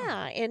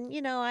 And,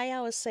 you know, I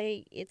always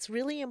say it's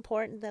really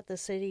important that the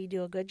city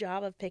do a good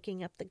job of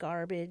picking up the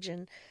garbage.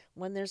 And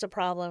when there's a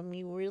problem,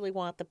 you really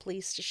want the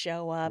police to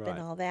show up and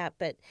all that.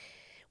 But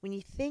when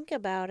you think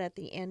about at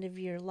the end of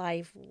your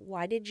life,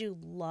 why did you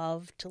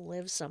love to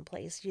live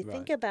someplace? You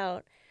think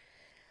about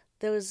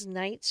those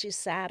nights you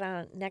sat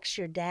on next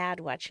to your dad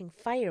watching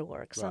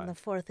fireworks on the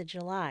 4th of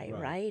July,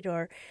 right?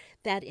 Or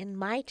that in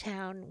my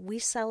town, we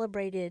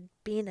celebrated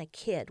being a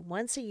kid.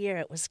 Once a year,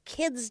 it was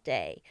Kids'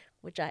 Day,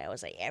 which I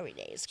always say every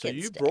day is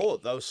Kids' Day. So you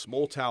brought those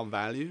small town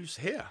values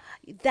here.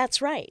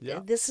 That's right.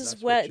 This is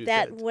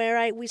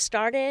where we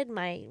started,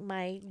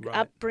 my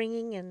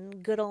upbringing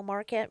in good old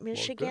Marquette,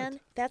 Michigan.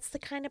 That's the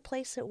kind of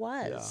place it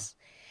was.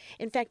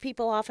 In fact,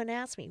 people often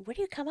ask me, where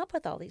do you come up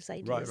with all these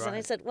ideas? And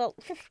I said, well,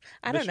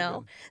 I don't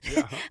know.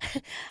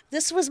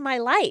 This was my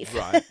life.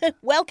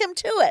 Welcome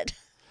to it.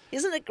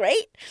 Isn't it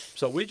great?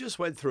 So we just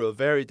went through a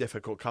very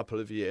difficult couple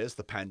of years,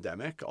 the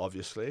pandemic,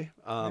 obviously.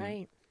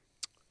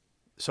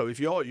 So if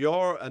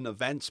you're an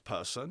events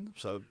person,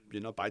 so, you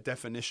know, by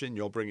definition,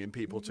 you're bringing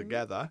people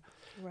together.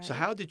 So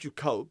how did you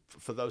cope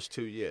for those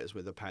 2 years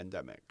with the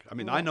pandemic? I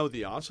mean, I know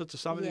the answer to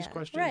some of these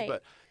questions,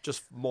 but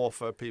just more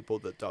for people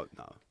that don't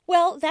know.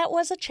 Well, that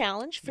was a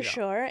challenge for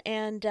sure,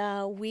 and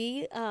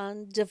we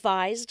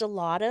devised a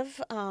lot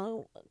of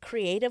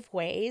creative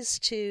ways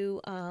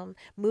to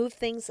move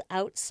things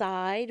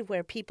outside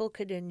where people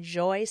could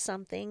enjoy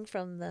something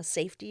from the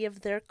safety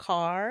of their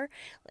car,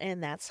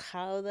 and that's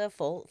how the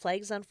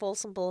Flags on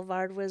Folsom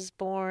Boulevard was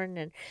born,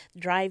 and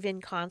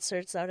drive-in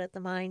concerts out at the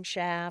mine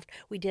shaft.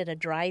 We did a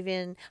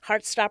drive-in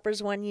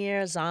Heartstoppers one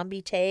year, a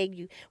zombie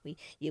tag.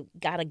 You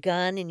got a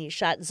gun and you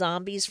shot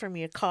zombies from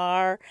your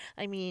car.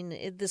 I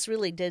mean, this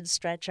really did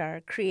stretch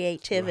our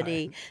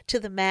creativity to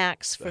the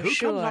max for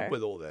sure. Who comes up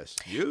with all this?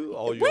 You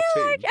or your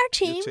team? Our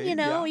team, you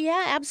know,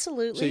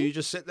 absolutely. So you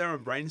just sit there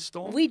and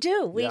brainstorm? We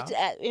do.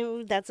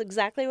 That's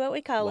exactly what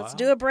we call it. Let's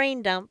do a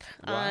brain dump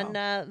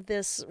on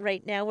this.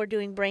 Right now we're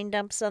doing brain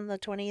dumps on the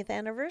 20th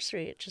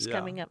anniversary, which is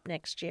coming up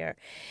next year.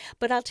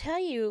 But I'll tell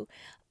you,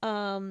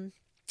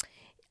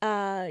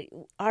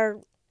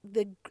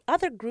 the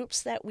other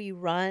groups that we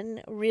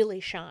run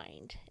really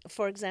shined.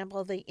 For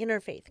example, the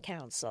Interfaith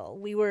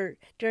Council.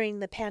 During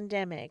the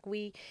pandemic,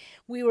 we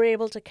were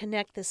able to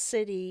connect the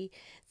city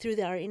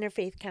through our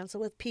Interfaith Council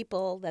with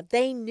people that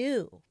they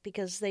knew,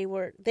 because they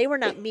were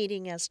not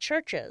meeting as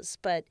churches,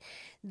 but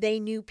they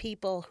knew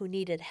people who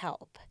needed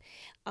help.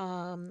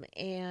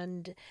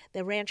 And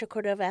the Rancho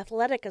Cordova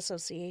Athletic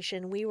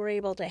Association, we were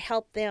able to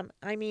help them.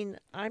 I mean,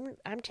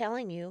 I'm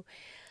telling you,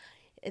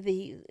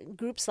 the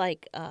groups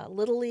like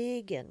Little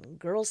League and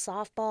girls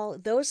softball,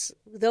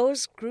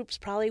 those groups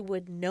probably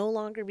would no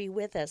longer be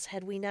with us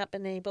had we not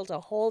been able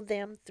to hold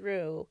them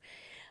through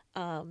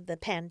the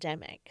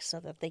pandemic so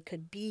that they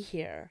could be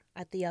here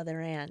at the other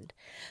end.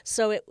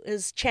 So it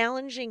was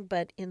challenging,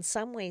 but in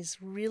some ways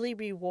really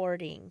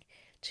rewarding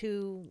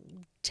to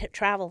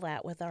travel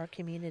that with our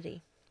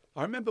community.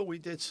 I remember we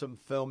did some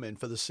filming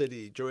for the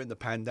city during the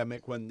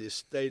pandemic when the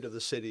state of the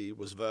city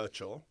was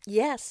virtual.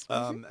 Yes.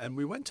 And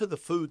we went to the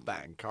food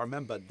bank. I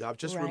remember. That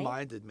just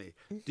reminded me.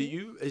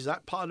 Is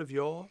that part of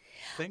your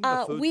thing,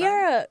 the food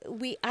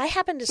bank? I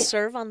happen to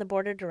serve on the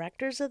board of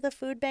directors of the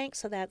food bank,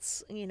 so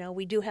that's, you know,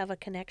 we do have a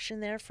connection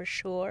there for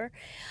sure.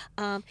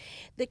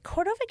 The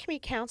Cordova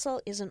Community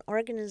Council is an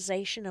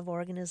organization of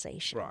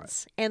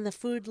organizations, and the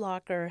Food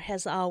Locker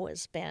has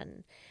always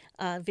been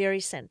very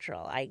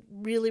central. I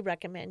really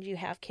recommend you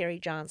have Carrie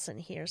Johnson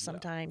here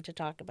sometime to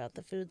talk about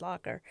the food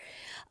locker.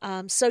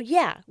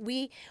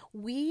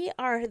 We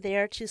are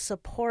there to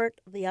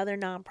support the other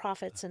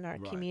nonprofits in our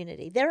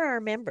community. They're our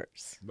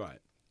members. Right.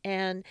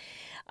 And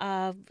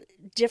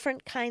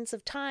different kinds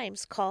of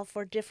times call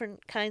for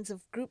different kinds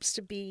of groups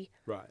to be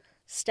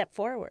step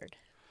forward.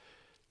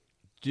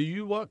 Do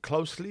you work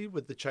closely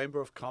with the Chamber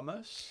of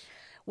Commerce?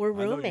 We're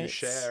roommates. I know you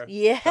share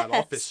yes. that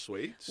office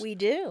suites. We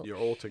do. You're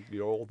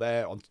all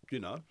there on.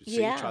 You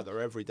see each other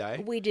every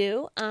day. We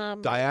do.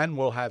 Diane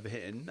will have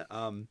in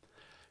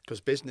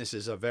because business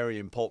is a very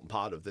important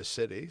part of this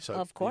city. So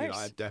of course,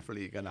 I'm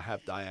definitely going to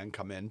have Diane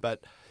come in,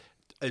 but.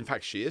 In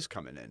fact, she is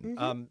coming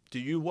in. Do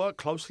you work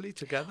closely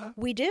together?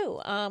 We do.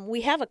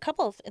 We have a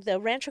couple of the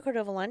Rancho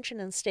Cordova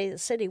Luncheon and State of the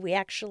City. We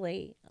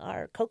actually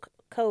are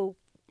co-presenters.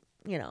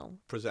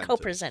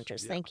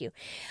 Yeah. Thank you.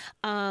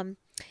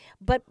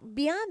 But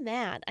beyond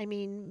that, I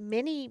mean,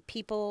 many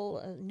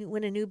people,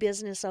 when a new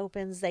business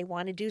opens, they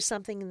want to do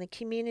something in the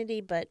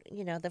community. But,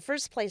 the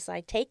first place I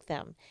take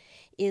them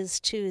is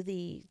to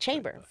the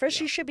chamber.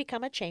 First, you should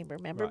become a chamber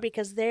member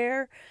because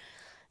they're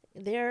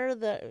there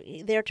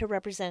to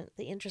represent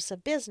the interests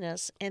of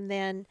business. And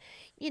then,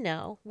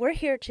 we're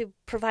here to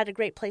provide a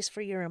great place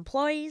for your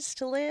employees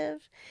to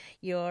live,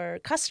 your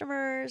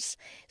customers.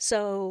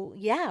 So,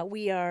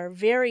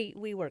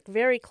 we work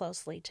very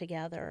closely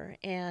together.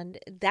 And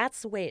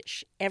that's the way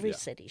every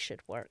city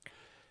should work.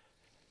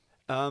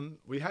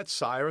 We had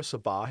Cyrus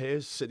Abah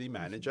here, city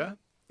manager.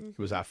 It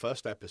was our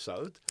first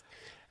episode.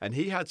 And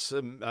he had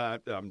some,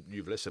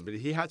 you've listened, but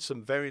he had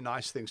some very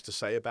nice things to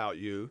say about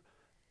you.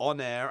 On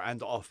air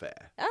and off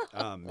air.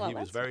 He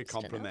was very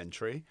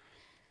complimentary.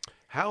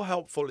 How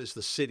helpful is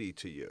the city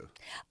to you?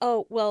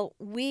 Oh, well,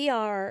 we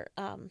are,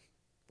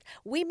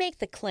 we make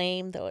the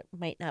claim, though it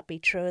might not be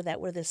true, that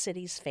we're the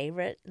city's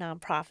favorite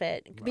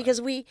nonprofit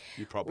because You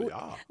probably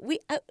are. We,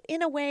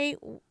 in a way,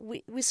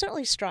 we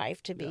certainly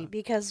strive to be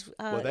because...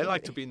 they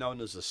like to be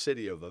known as the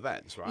city of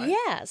events, right?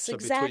 Yes, so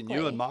exactly. Between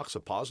you and Mark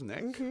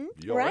Sapoznik,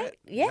 you're right? it.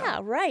 Yeah,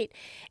 right.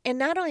 And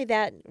not only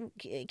that,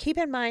 keep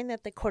in mind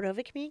that the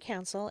Cordova Community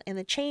Council and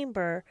the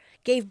Chamber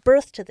gave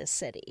birth to this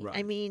city. Right.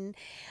 I mean,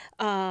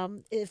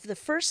 if the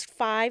first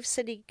 5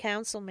 city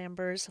council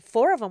members,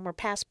 4 of them were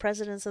past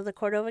presidents of the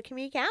Cordova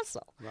Community Council.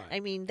 Right.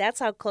 I mean, that's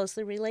how close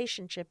the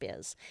relationship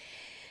is.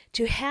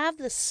 To have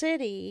the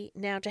city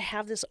now, to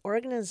have this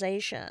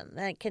organization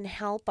that can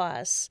help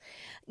us,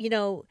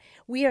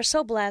 we are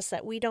so blessed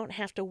that we don't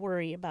have to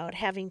worry about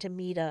having to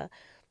meet a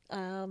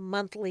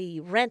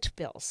monthly rent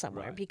bill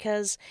somewhere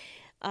because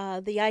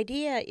the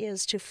idea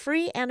is to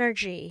free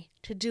energy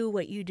to do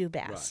what you do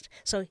best.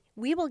 Right. So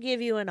we will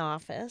give you an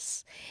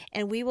office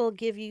and we will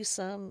give you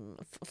some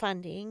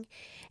funding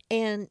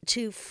and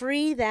to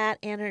free that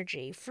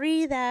energy,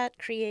 free that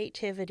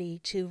creativity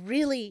to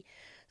really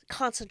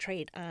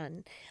concentrate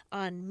on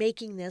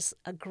making this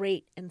a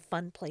great and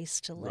fun place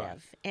to live.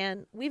 Right.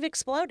 And we've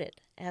exploded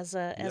as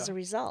a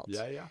result.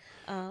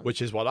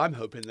 Which is what I'm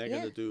hoping they're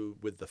going to do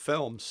with the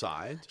film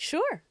side.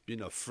 Sure.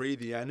 Free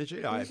the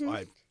energy.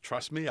 I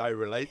trust me, I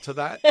relate to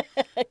that.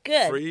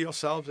 Good. Free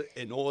yourselves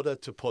in order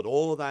to put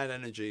all that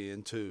energy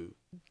into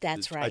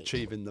right.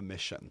 achieving the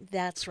mission.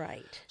 That's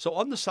right. So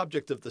on the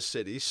subject of the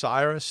city,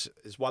 Cyrus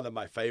is one of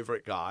my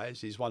favorite guys.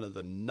 He's one of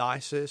the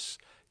nicest,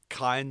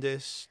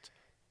 kindest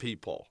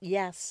people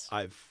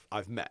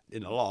I've met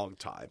in a long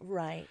time.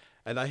 Right.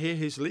 And I hear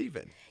he's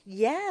leaving.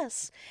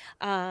 Yes.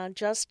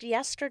 Just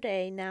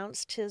yesterday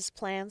announced his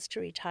plans to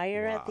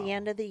retire at the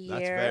end of the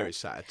year. That's very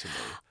sad to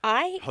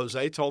me.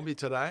 Jose told me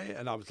today,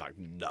 and I was like,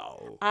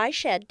 no. I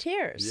shed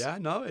tears. Yeah,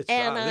 no. It's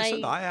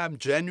listen, I am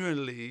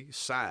genuinely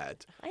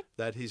sad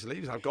that he's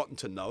leaving. I've gotten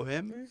to know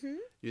him,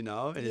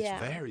 and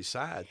it's very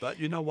sad. But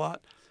you know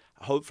what?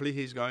 Hopefully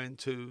he's going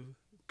to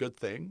good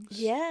things.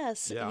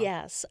 Yes.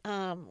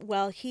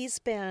 Well, he's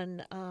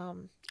been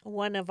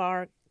one of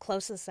our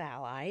closest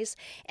allies.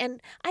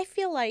 And I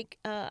feel like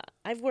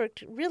I've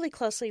worked really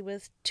closely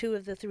with 2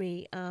 of the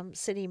 3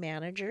 city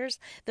managers.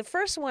 The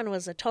first one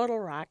was a total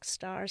rock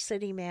star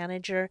city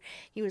manager.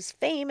 He was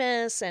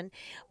famous and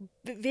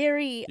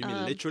very... You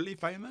mean literally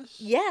famous?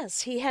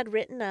 Yes. He had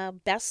written a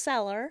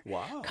bestseller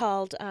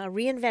called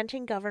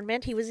Reinventing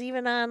Government. He was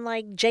even on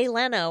like Jay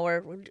Leno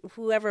or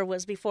whoever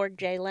was before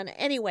Jay Leno.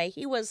 Anyway,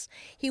 he was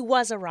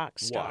a rock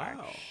star.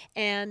 Wow.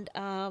 And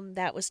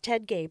that was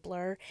Ted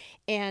Gabler.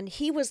 And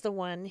he was the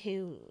one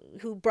who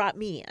brought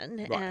me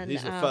in. Right. And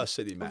he's the first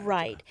city manager.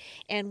 Right.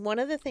 And one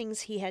of the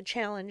things he had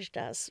challenged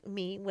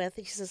me with,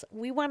 he says,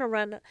 we want to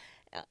run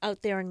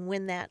out there and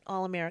win that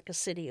All-America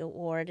City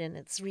Award, and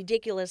it's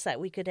ridiculous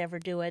that we could ever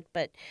do it,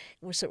 but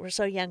we're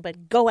so young,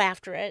 but go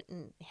after it.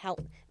 And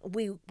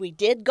we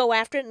did go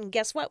after it, and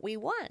guess what? We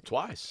won.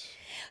 Twice.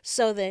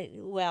 So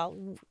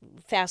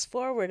fast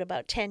forward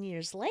about 10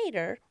 years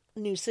later,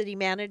 new city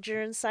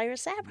manager and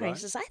Cyrus Abra. He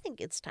says, I think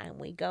it's time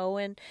we go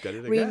and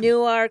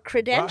renew our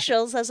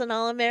credentials as an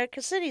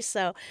All-America City.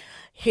 So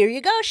here you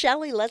go,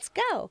 Shelly, let's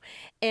go.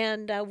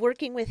 And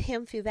working with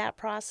him through that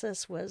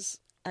process was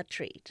a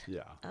treat.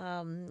 Yeah.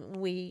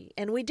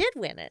 We did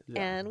win it,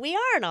 Yeah. and we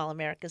are an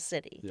All-America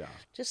city. Yeah.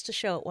 Just to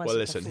show it wasn't Well, a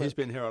listen, fluke. he's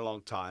been here a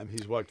long time.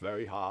 He's worked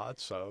very hard,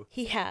 so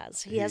He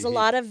has a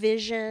lot of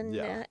vision,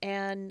 Yeah.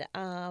 and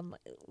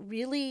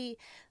really,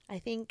 I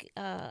think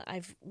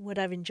what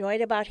I've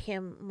enjoyed about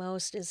him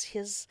most is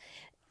his,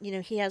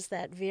 he has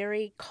that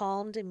very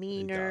calm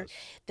demeanor does.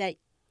 that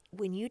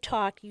when you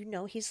talk,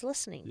 he's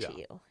listening to Yeah.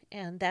 you,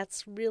 and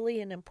that's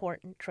really an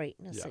important trait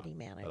in a yeah. city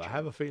manager. But I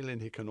have a feeling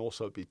he can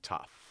also be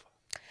tough.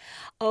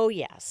 Oh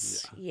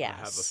yes, Yeah, yes. I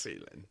have a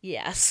feeling.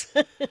 Yes.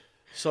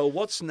 So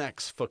what's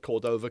next for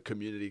Cordova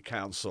Community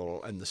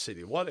Council and the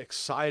city? What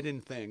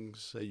exciting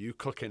things are you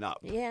cooking up?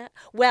 Yeah.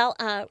 Well,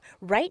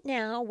 right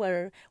now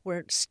we're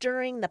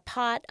stirring the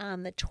pot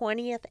on the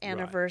 20th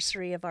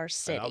anniversary of our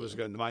city.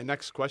 And my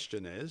next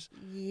question is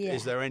Yeah.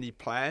 is there any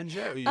plans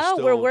yet? Or are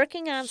you We're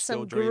working on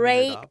still some dreaming it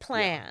great up?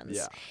 plans.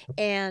 Yeah.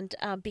 And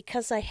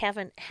because I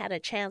haven't had a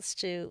chance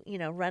to,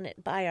 run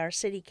it by our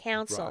city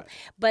council, Right.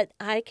 but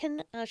I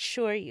can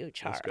assure you,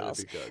 gonna Charles,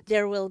 be good.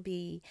 there will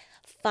be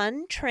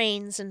fun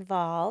trains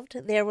involved.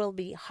 There will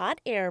be hot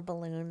air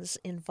balloons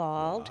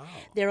involved. Wow.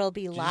 There will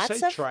be Did lots you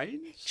say of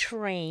trains?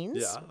 trains.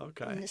 Yeah,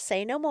 okay.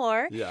 Say no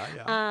more.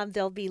 Yeah.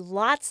 There'll be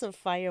lots of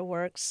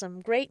fireworks,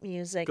 some great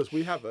music. Because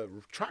we have a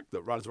track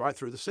that runs right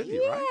through the city,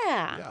 Yeah. right?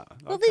 Yeah.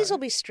 Well, okay. these will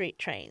be street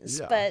trains.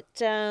 Yeah.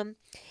 But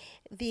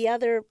the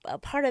other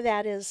part of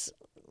that is,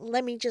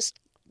 let me just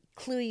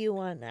clue you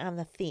on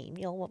the theme.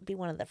 You'll be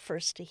one of the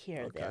first to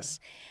hear Okay. this.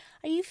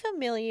 Are you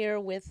familiar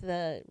with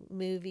the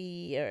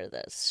movie or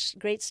the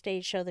great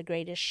stage show, The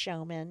Greatest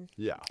Showman?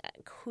 Yeah.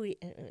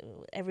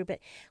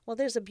 Everybody. Well,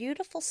 there's a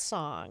beautiful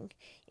song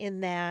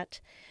in that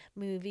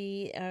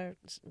movie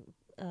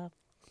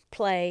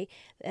play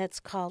that's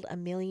called A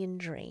Million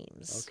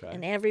Dreams. Okay.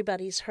 And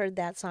everybody's heard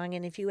that song.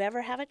 And if you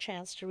ever have a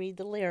chance to read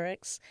the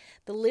lyrics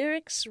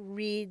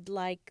read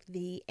like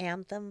the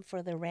anthem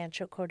for the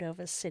Rancho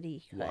Cordova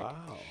cityhood.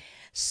 Wow.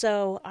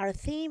 So our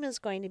theme is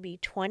going to be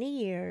 20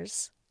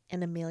 years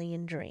and a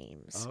million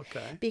dreams.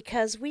 Okay.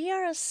 Because we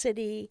are a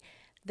city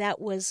that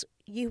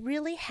you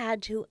really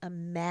had to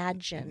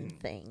imagine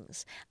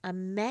things.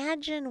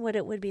 Imagine what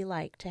it would be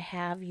like to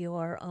have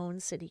your own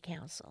city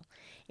council.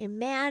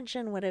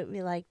 Imagine what it would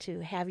be like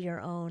to have your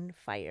own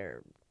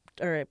fire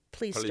or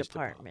police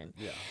department.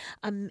 Yeah.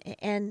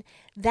 And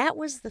that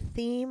was the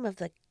theme of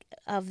the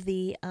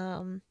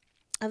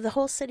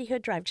whole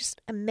cityhood drive.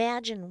 Just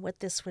imagine what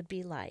this would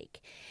be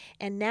like.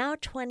 And now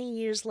 20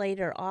 years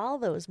later, all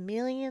those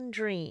million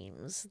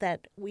dreams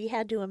that we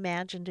had to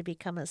imagine to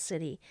become a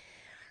city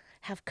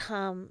have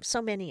come. So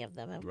many of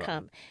them have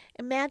come.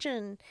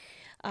 Imagine,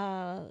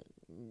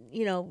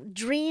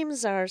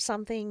 dreams are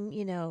something,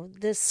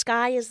 the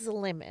sky is the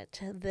limit,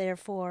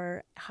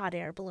 therefore hot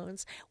air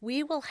balloons.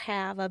 We will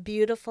have a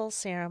beautiful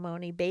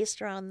ceremony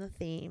based around the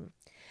theme,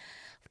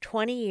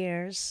 20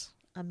 years,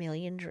 a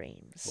million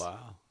dreams.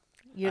 Wow.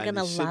 You're going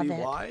to love it.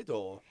 Citywide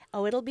or?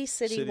 Oh, it'll be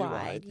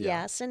citywide,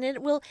 yeah. yes. And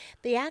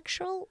the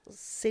actual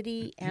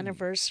city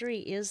anniversary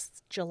is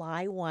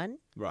July 1,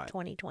 Right.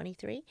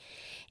 2023.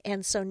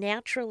 And so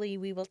naturally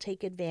we will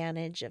take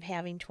advantage of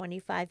having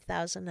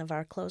 25,000 of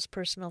our close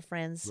personal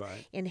friends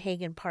Right. in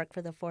Hagen Park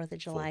for the 4th of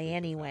July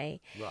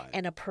anyway, Right.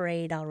 and a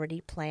parade already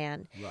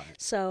planned. Right.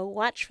 So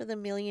watch for the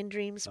Million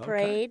Dreams Okay.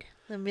 Parade,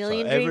 the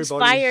Million So Dreams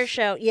everybody's- Fire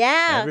Show.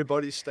 Yeah.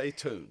 Everybody stay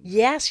tuned.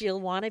 Yes,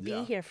 you'll want to be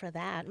Yeah. here for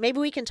that. Maybe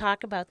we can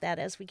talk about that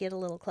as we get a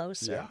little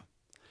closer. Yeah.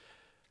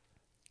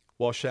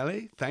 Well,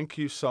 Shelly, thank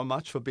you so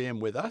much for being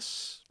with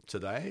us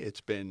today.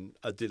 It's been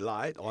a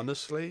delight,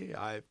 honestly.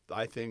 I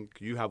think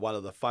you have one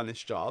of the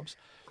funnest jobs.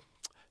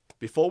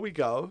 Before we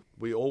go,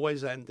 we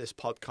always end this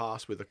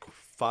podcast with a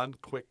fun,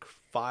 quick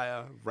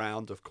fire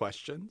round of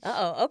questions.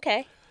 Uh-oh,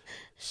 okay.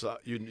 So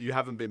you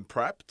haven't been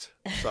prepped,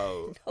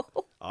 so No.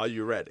 Are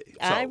you ready?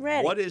 So I'm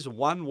ready. What is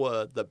one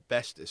word that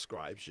best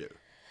describes you?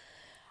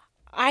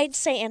 I'd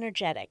say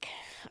energetic.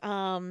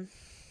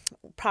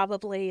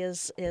 Probably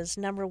is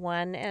number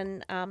one,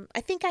 and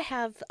I think I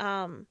have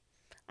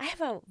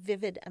a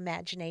vivid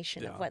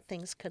imagination of what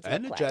things could look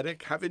like.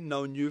 Energetic. Having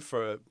known you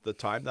for the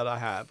time that I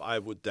have, I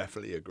would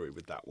definitely agree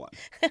with that one.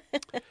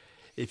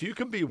 If you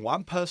can be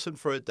one person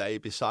for a day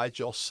besides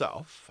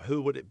yourself,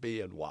 who would it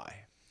be and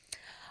why?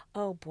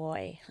 Oh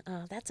boy,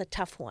 that's a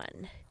tough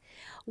one.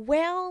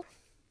 Well,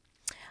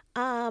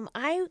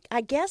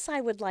 I guess I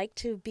would like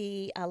to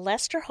be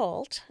Lester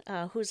Holt,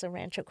 who's a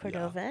Rancho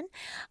Cordovan,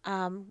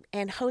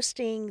 and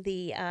hosting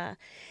the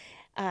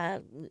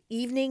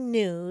evening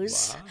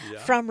news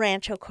from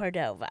Rancho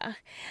Cordova.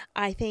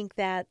 I think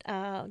that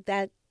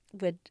that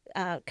would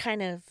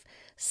kind of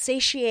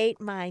satiate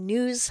my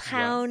news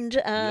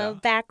hound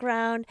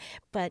background,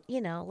 but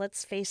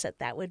let's face it,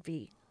 that would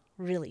be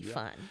really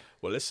fun.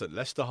 Well, listen,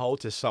 Lester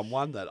Holt is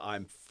someone that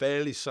I'm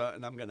fairly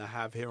certain I'm going to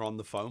have here on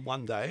the phone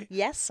one day.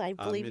 Yes, I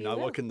believe you I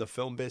will. work in the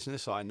film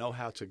business, so I know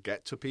how to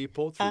get to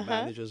people through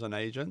managers and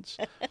agents,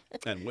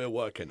 and we're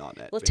working on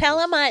it. Well, tell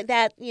him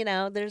that,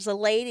 there's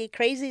a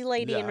crazy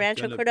lady in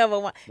Rancho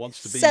Cordova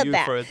wants to be said you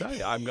that. for a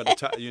day. I'm going to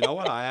tell you know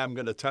what? I am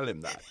going to tell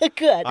him that.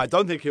 Good. I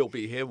don't think he'll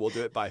be here. We'll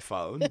do it by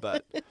phone.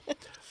 But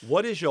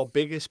what is your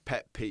biggest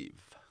pet peeve?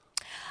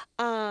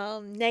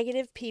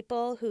 Negative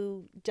people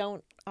who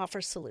don't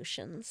offer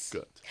solutions.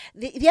 Good.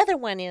 The other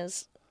one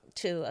is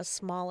to a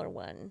smaller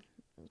one.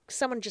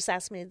 Someone just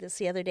asked me this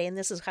the other day, and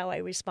this is how I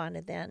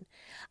responded then.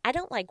 I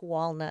don't like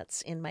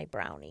walnuts in my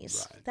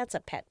brownies. Right. That's a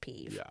pet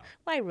peeve. Yeah.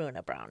 Why ruin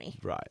a brownie?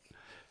 Right.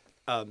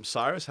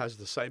 Cyrus has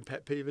the same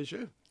pet peeve as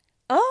you.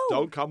 Oh.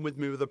 Don't come with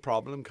me with a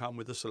problem. Come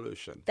with a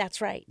solution. That's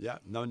right. Yeah.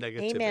 No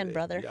negativity. Amen,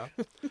 brother. Yeah.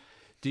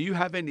 Do you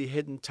have any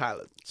hidden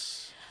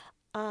talents?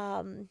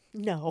 No.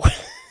 No.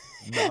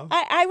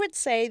 I would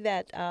say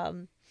that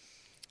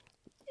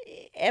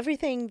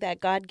everything that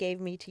God gave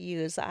me to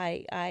use,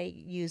 I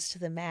use to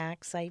the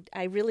max. I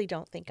really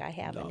don't think I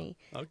have any.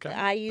 Okay.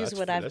 I use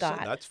what I've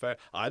got. That's fair.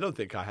 I don't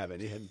think I have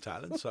any hidden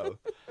talent. So,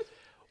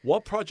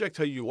 what project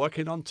are you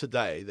working on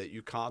today that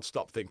you can't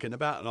stop thinking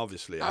about? And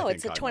obviously,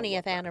 it's the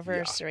 20th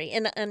anniversary,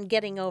 and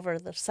getting over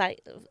the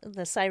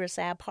Cyrus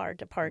Abhar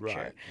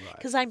departure,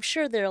 because I'm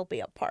sure there'll be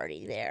a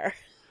party there.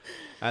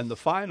 And the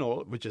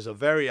final, which is a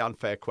very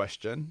unfair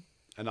question,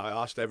 and I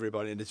asked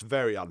everybody, and it's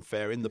very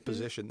unfair in the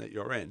position that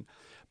you're in,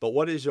 but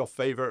what is your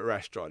favorite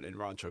restaurant in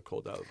Rancho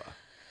Cordova?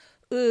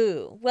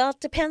 Ooh, well, it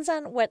depends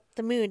on what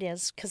the mood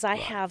is, because I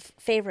have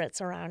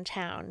favorites around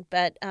town.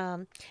 But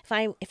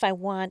if I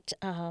want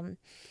a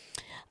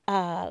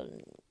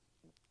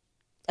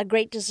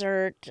great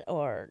dessert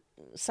or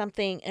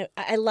something,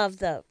 I love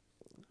the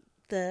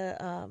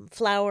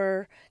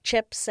flour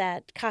chips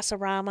at Casa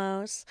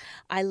Ramos.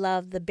 I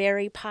love the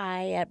berry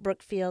pie at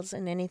Brookfields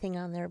and anything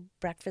on their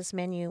breakfast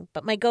menu.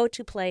 But my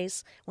go-to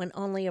place, when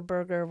only a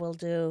burger will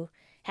do,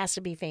 has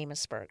to be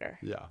Famous Burger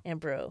and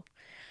Brew.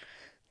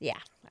 Yeah,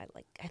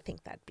 I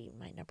think that'd be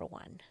my number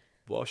one.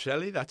 Well,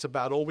 Shelly, that's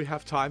about all we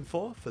have time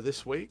for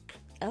this week.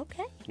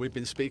 Okay. We've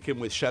been speaking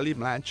with Shelly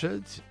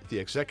Blanchard, the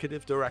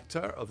Executive Director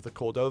of the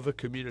Cordova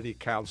Community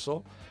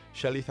Council.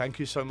 Shelly, thank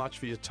you so much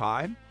for your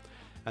time.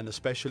 And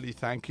especially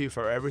thank you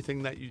for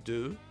everything that you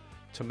do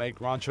to make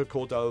Rancho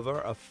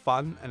Cordova a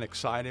fun and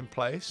exciting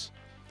place,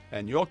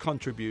 and your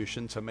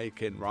contribution to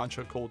making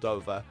Rancho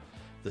Cordova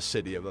the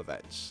city of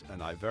events.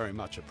 And I very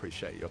much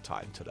appreciate your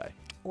time today.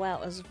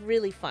 Well, it was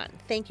really fun.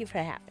 Thank you for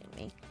having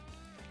me.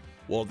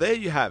 Well, there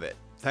you have it.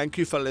 Thank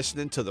you for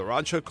listening to the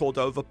Rancho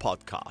Cordova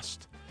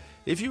podcast.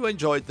 If you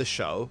enjoyed the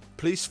show,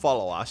 please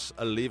follow us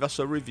and leave us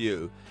a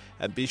review,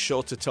 and be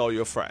sure to tell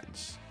your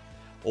friends.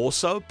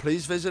 Also,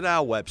 please visit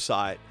our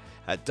website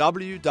at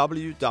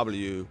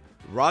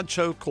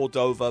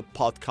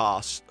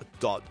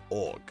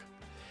www.ranchocordovapodcast.org.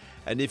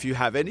 And if you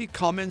have any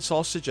comments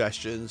or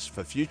suggestions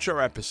for future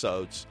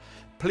episodes,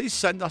 please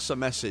send us a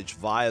message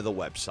via the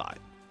website.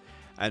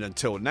 And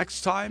until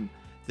next time,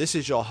 this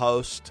is your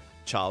host,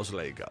 Charles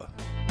Lago.